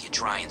waiting if you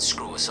try and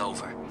screw us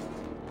over.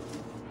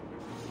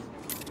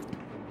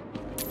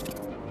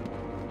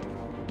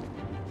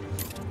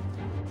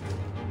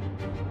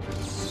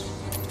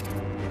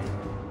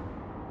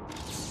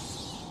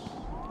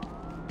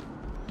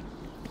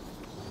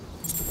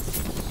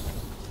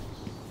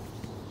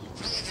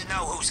 You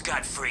know who's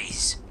got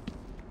Freeze?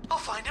 I'll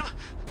find him.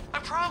 I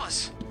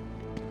promise.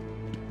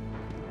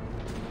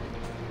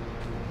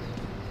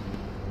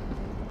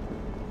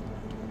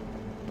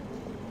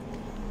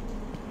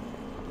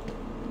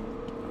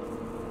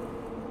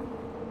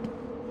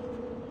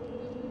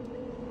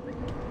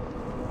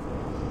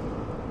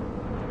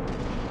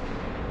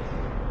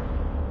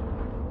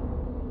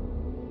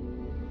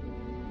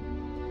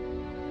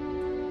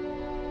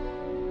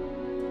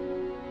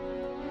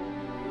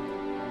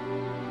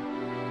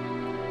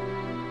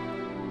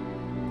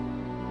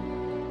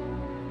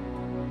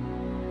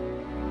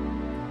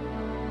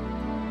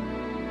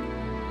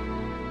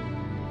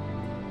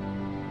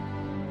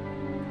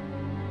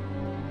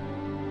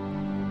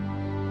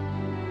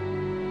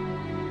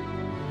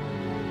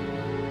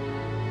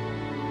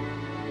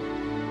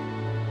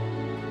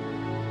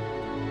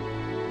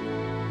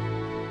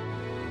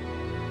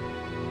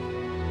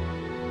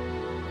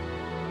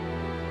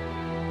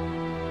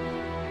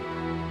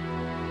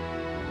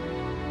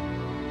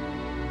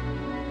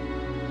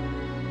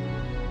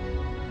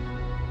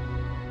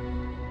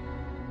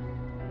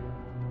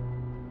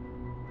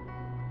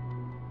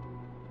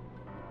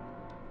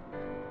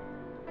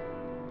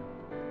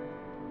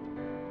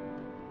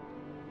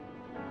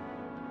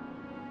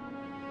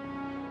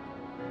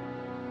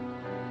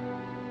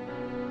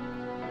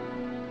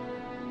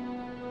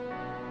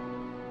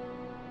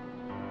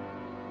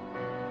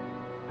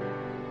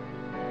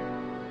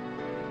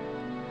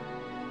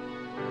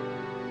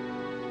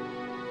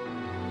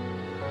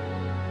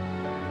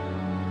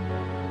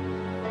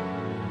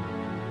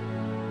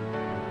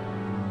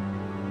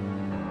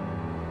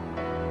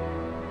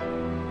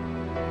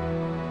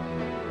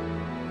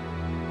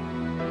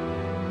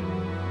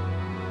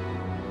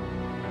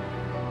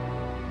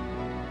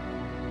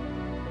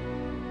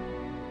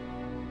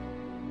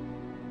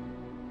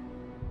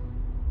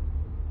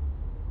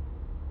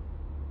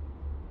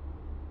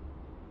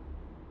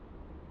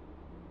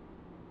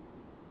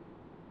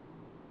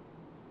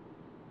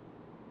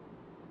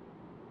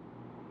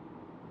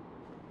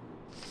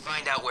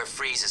 Find out where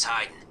Freeze is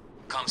hiding.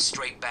 Come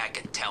straight back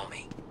and tell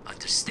me.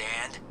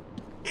 Understand?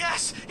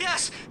 Yes,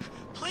 yes!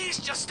 Please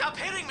just stop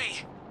hitting me!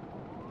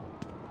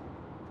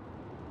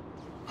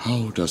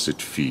 How does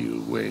it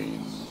feel,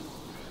 Wayne,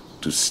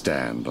 to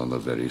stand on the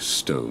very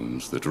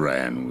stones that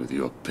ran with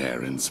your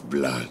parents'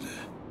 blood?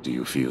 Do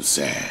you feel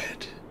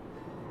sad,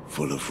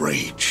 full of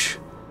rage?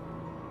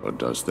 Or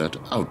does that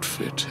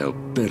outfit help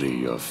bury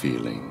your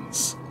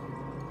feelings,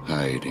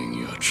 hiding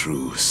your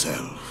true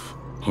self?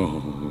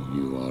 Oh,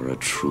 you are a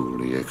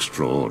truly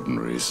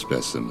extraordinary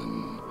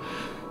specimen.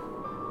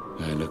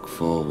 I look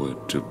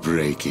forward to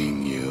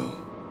breaking you.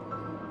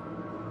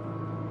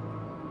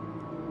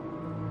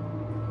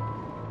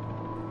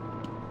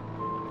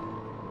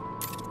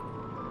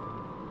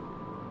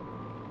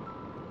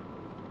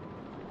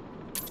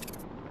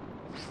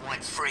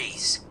 Want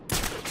Freeze?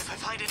 If I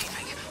find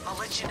anything, I'll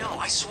let you know,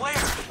 I swear!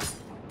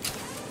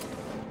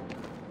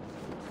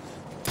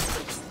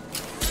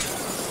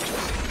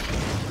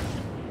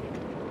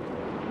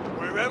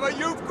 Wherever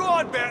you've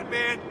gone,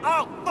 Batman,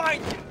 I'll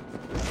find you!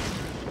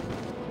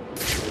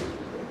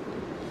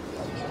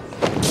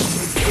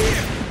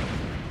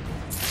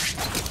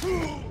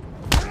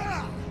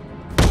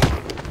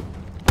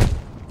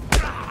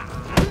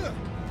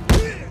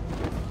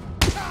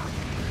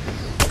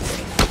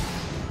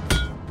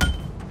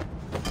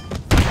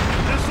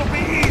 This'll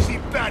be easy,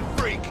 Bat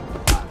Freak!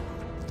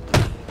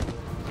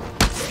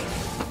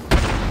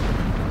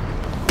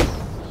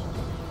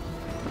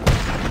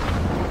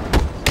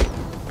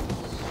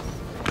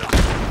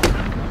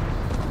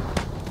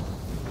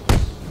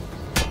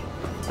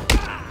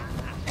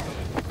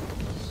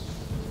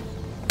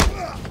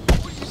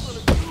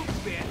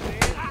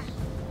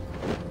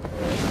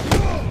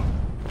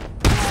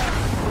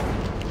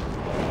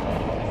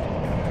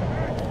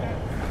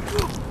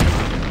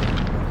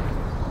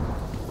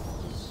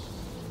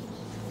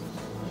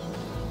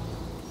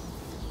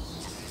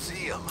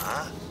 See him,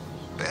 huh?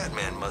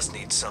 Batman must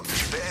need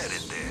something bad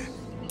in there.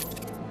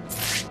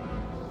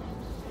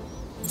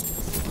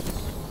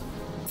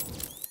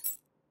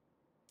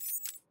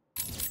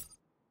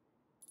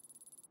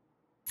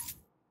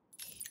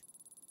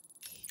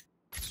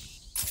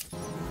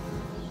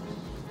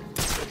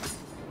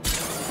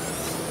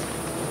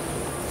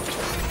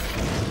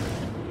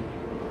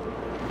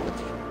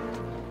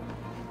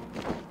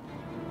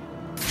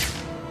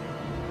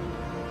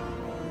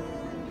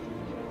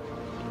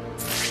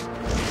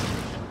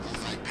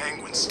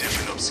 Penguin's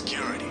stepping up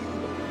security.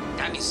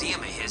 That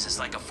museum of his is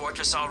like a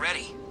fortress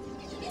already.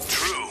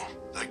 True.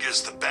 I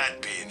guess the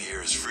bat being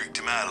here has freaked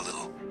him out a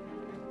little.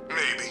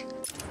 Maybe.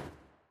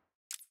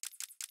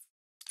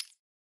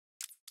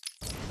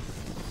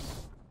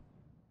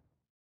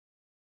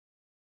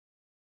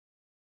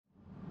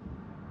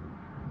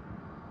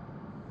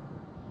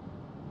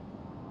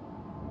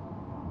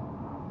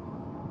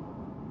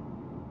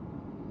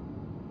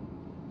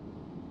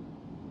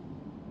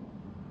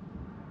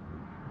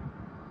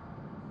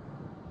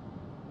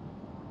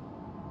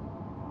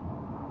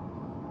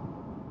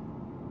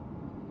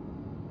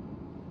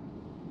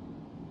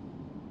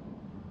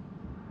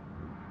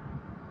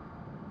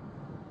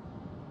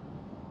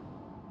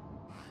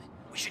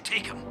 We should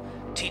take him.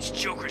 Teach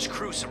Joker's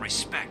crew some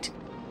respect.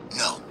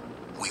 No,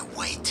 we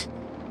wait.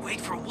 Wait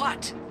for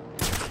what?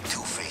 For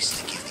Two-Face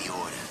to give the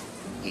order.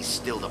 He's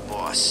still the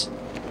boss.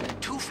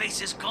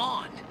 Two-Face is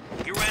gone.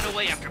 He ran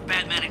away after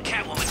Batman and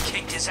Catwoman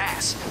kicked his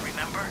ass,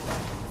 remember?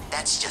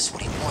 That's just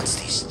what he wants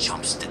these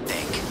chumps to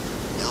think.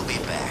 He'll be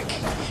back.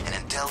 And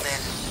until then,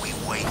 we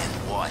wait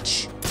and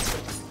watch.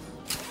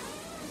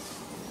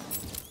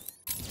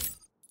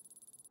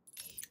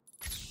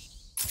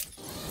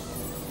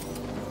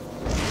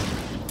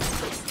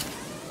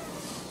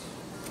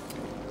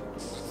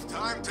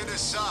 Time to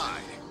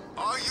decide.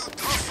 Are you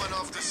tough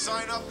enough to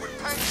sign up with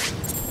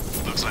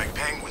Penguin? Looks like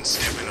Penguin's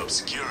stepping up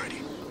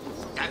security.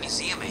 That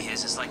museum of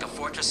his is like a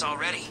fortress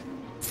already.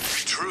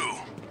 True.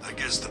 I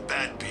guess the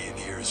bat being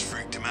here has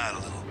freaked him out a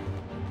little.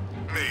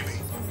 Maybe.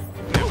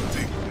 Never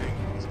think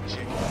Penguin's a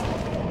chicken.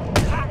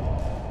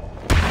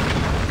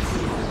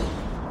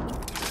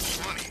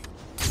 Funny.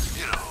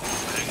 You know,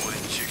 penguin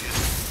and chicken.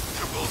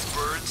 They're both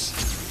birds.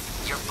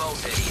 You're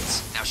both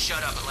idiots. Now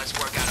shut up and let's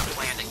work out a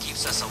plan that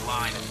keeps us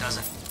alive and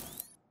doesn't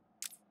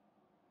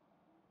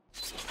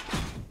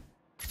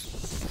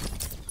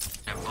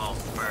involve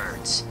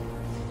birds.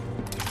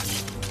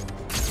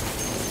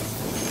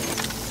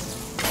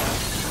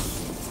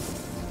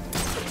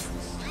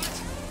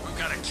 We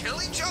gotta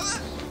kill each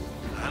other?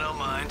 I don't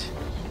mind.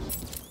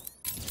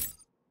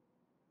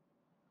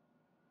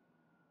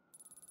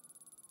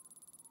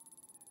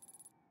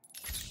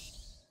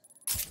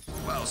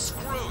 Well,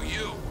 screw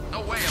you.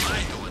 No way am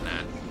I doing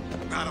that.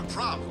 Not a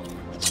problem.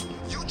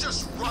 You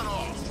just run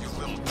off, you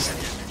little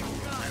chicken.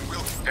 And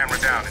we'll... Camera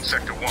down in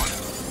Sector 1.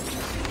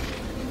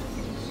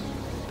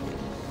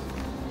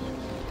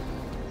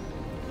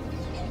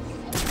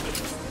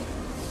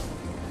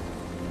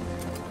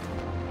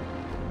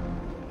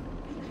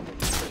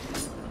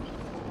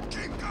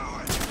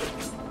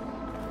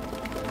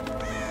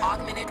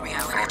 Augmented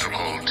reality Protocol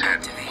training 10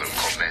 activated. will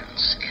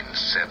commence in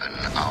 7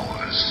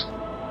 hours.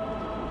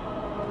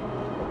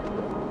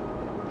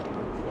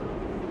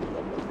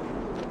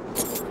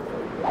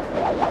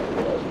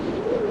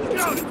 Look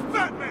out, it's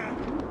Batman!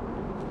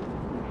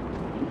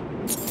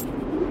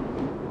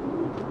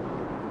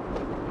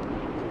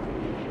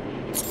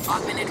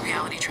 Augmented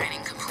reality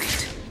training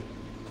complete.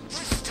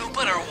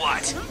 Stupid or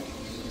what?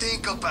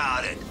 Think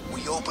about it.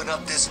 We open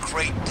up this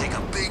crate, take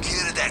a big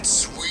hit of that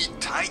sweet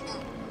Titan,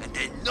 and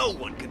then no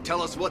one can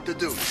tell us what to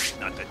do.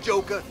 Not the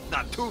Joker,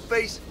 not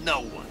Two-Face,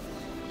 no one.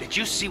 Did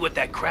you see what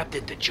that crap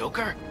did to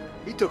Joker?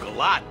 He took a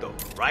lot, though,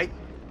 right?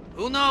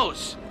 Who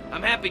knows?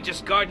 I'm happy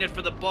just guarding it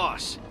for the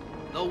boss.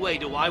 No way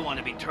do I want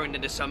to be turned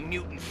into some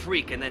mutant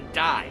freak and then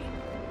die.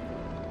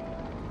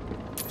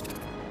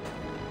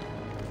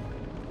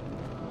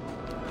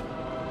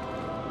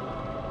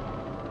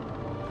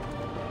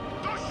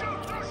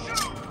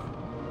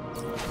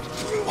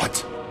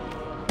 What?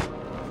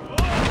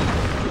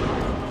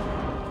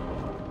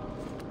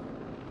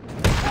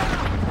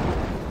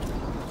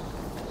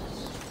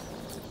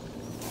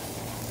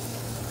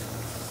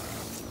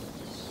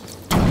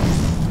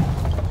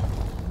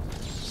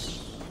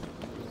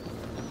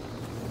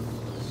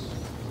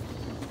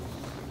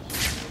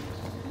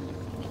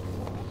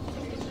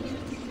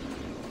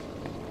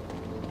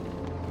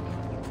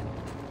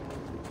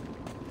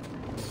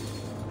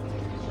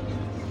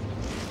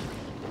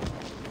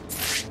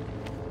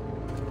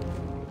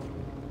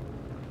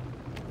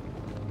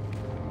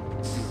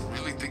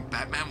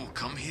 Batman will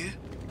come here?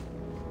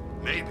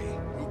 Maybe.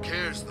 Who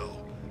cares, though?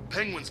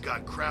 Penguin's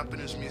got crap in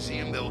his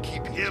museum that will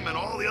keep him and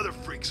all the other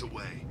freaks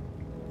away.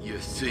 You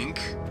think?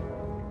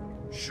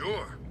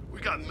 Sure.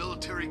 We got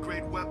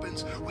military-grade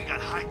weapons, we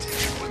got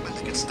high-tech equipment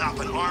that can stop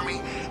an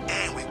army,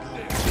 and we...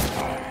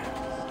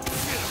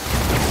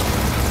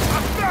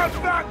 I found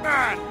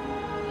Batman!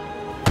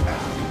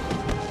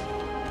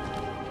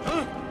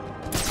 Huh?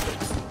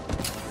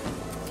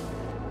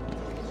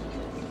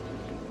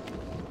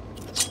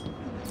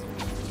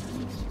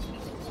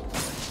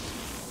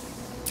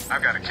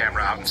 I've got a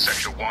camera out in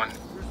Sector 1.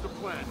 Here's the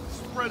plan.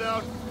 Spread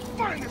out,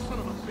 find this son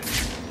of a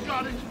bitch.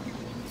 Got it?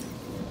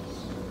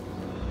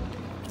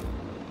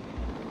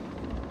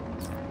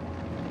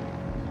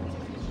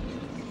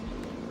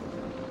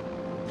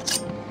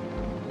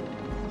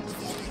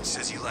 He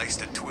says he likes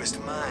to twist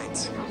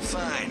minds.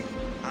 Fine.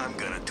 I'm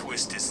gonna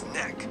twist his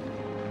neck.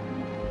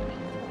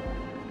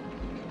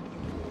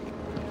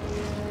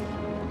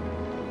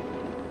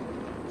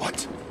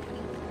 What?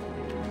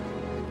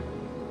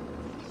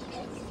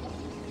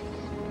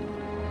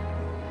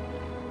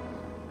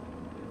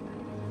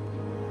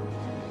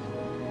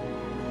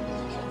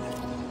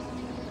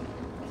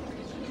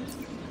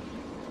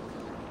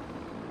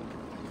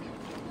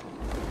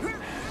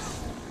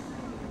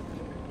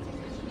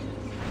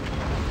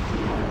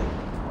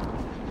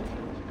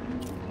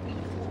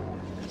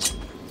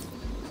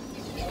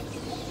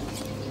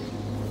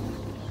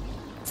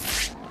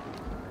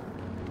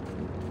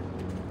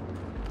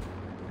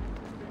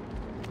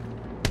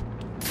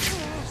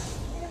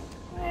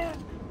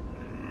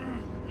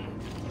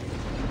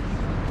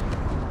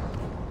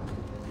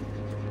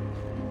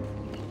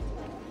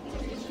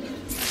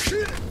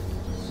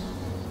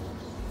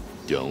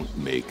 Don't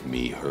make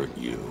me hurt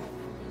you.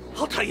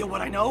 I'll tell you what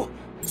I know.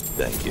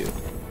 Thank you.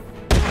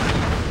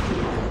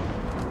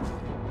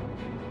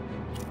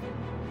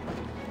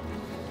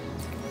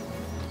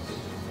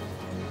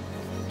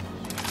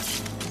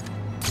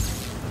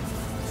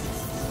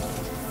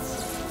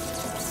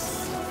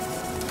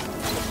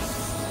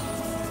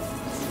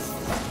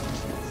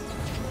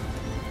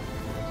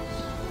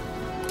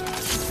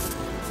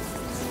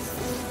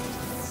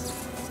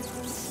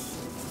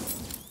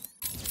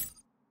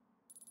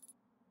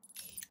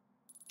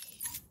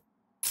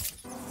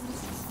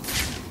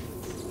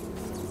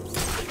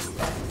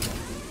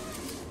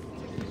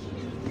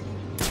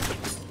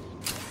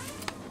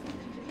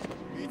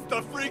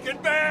 The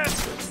freaking man!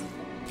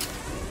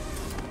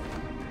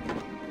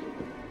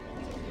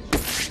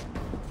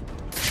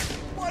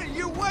 What are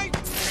you waiting?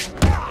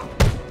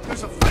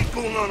 There's a fight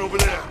going on over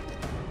there.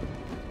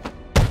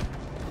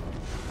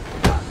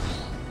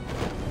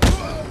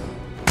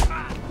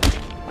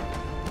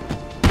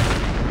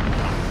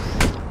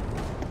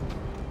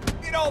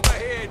 Get over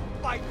here and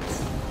fight!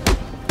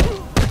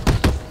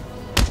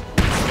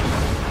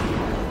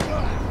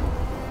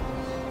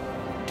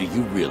 Do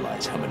you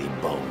realize how many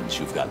bones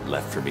you've got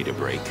left for me to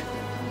break?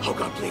 Oh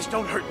God, please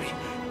don't hurt me.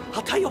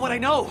 I'll tell you what I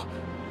know.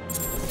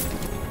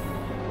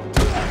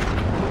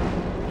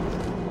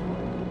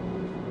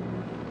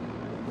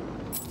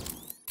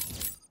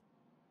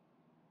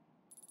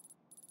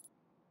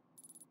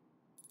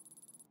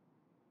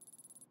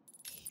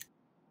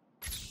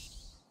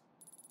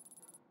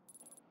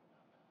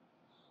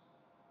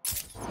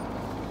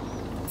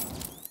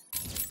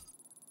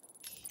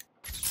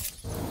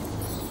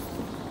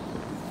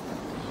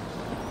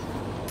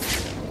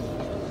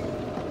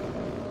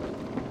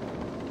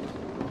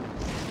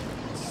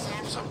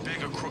 Sam's a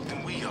bigger crook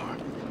than we are.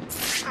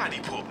 How'd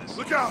he pull this?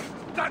 Look out!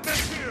 That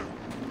man's here!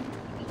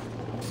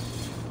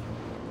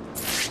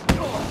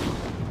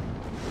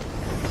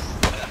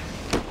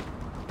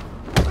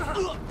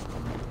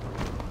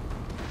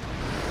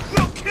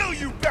 We'll kill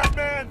you,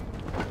 Batman!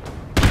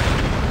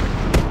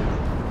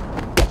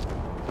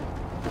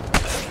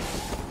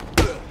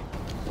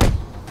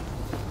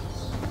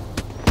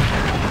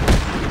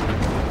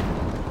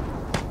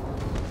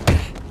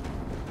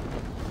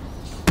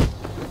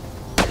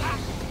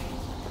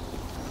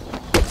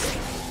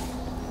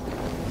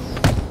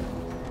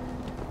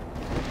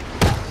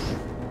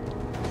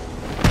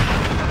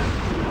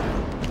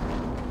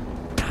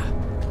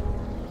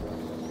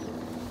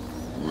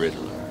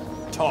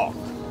 Riddler, talk.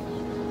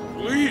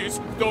 Please,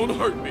 don't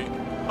hurt me.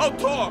 I'll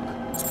talk.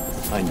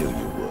 I knew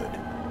you would.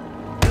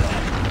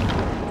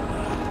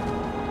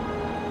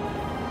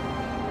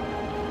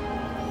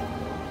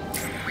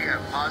 We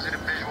have positive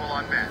visual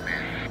on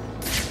Batman.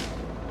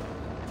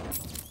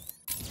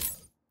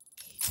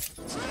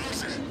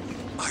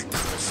 I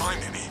couldn't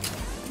find any.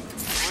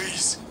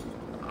 Please,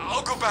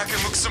 I'll go back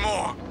and look some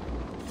more.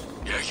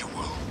 Yeah, you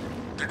will.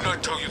 Didn't I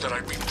tell you that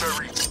I'd be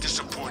very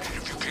disappointed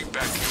if you came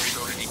back here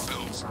without any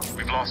bills?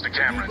 We've lost a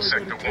camera in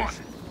Sector 1.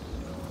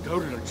 How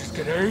did I just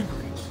get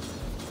angry?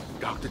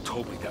 Doctor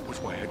told me that was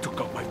why I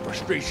took out my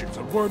frustrations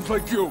on worms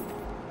like you.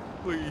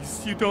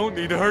 Please, you don't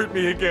need to hurt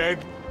me again.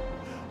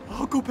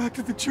 I'll go back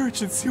to the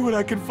church and see what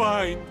I can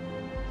find.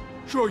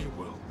 Sure you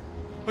will.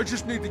 I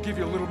just need to give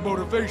you a little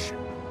motivation.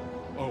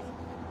 Oh,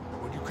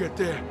 when you get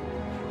there,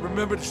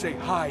 remember to say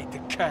hi to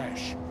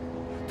Cash.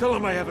 Tell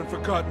him I haven't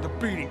forgotten the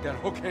beating that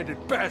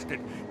hook-handed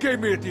bastard gave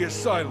me at the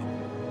asylum.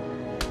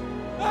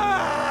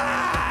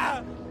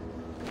 Ah!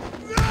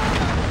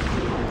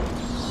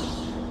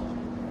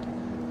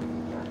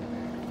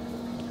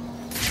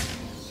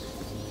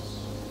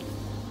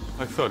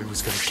 I thought he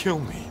was gonna kill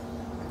me.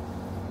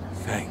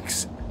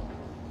 Thanks.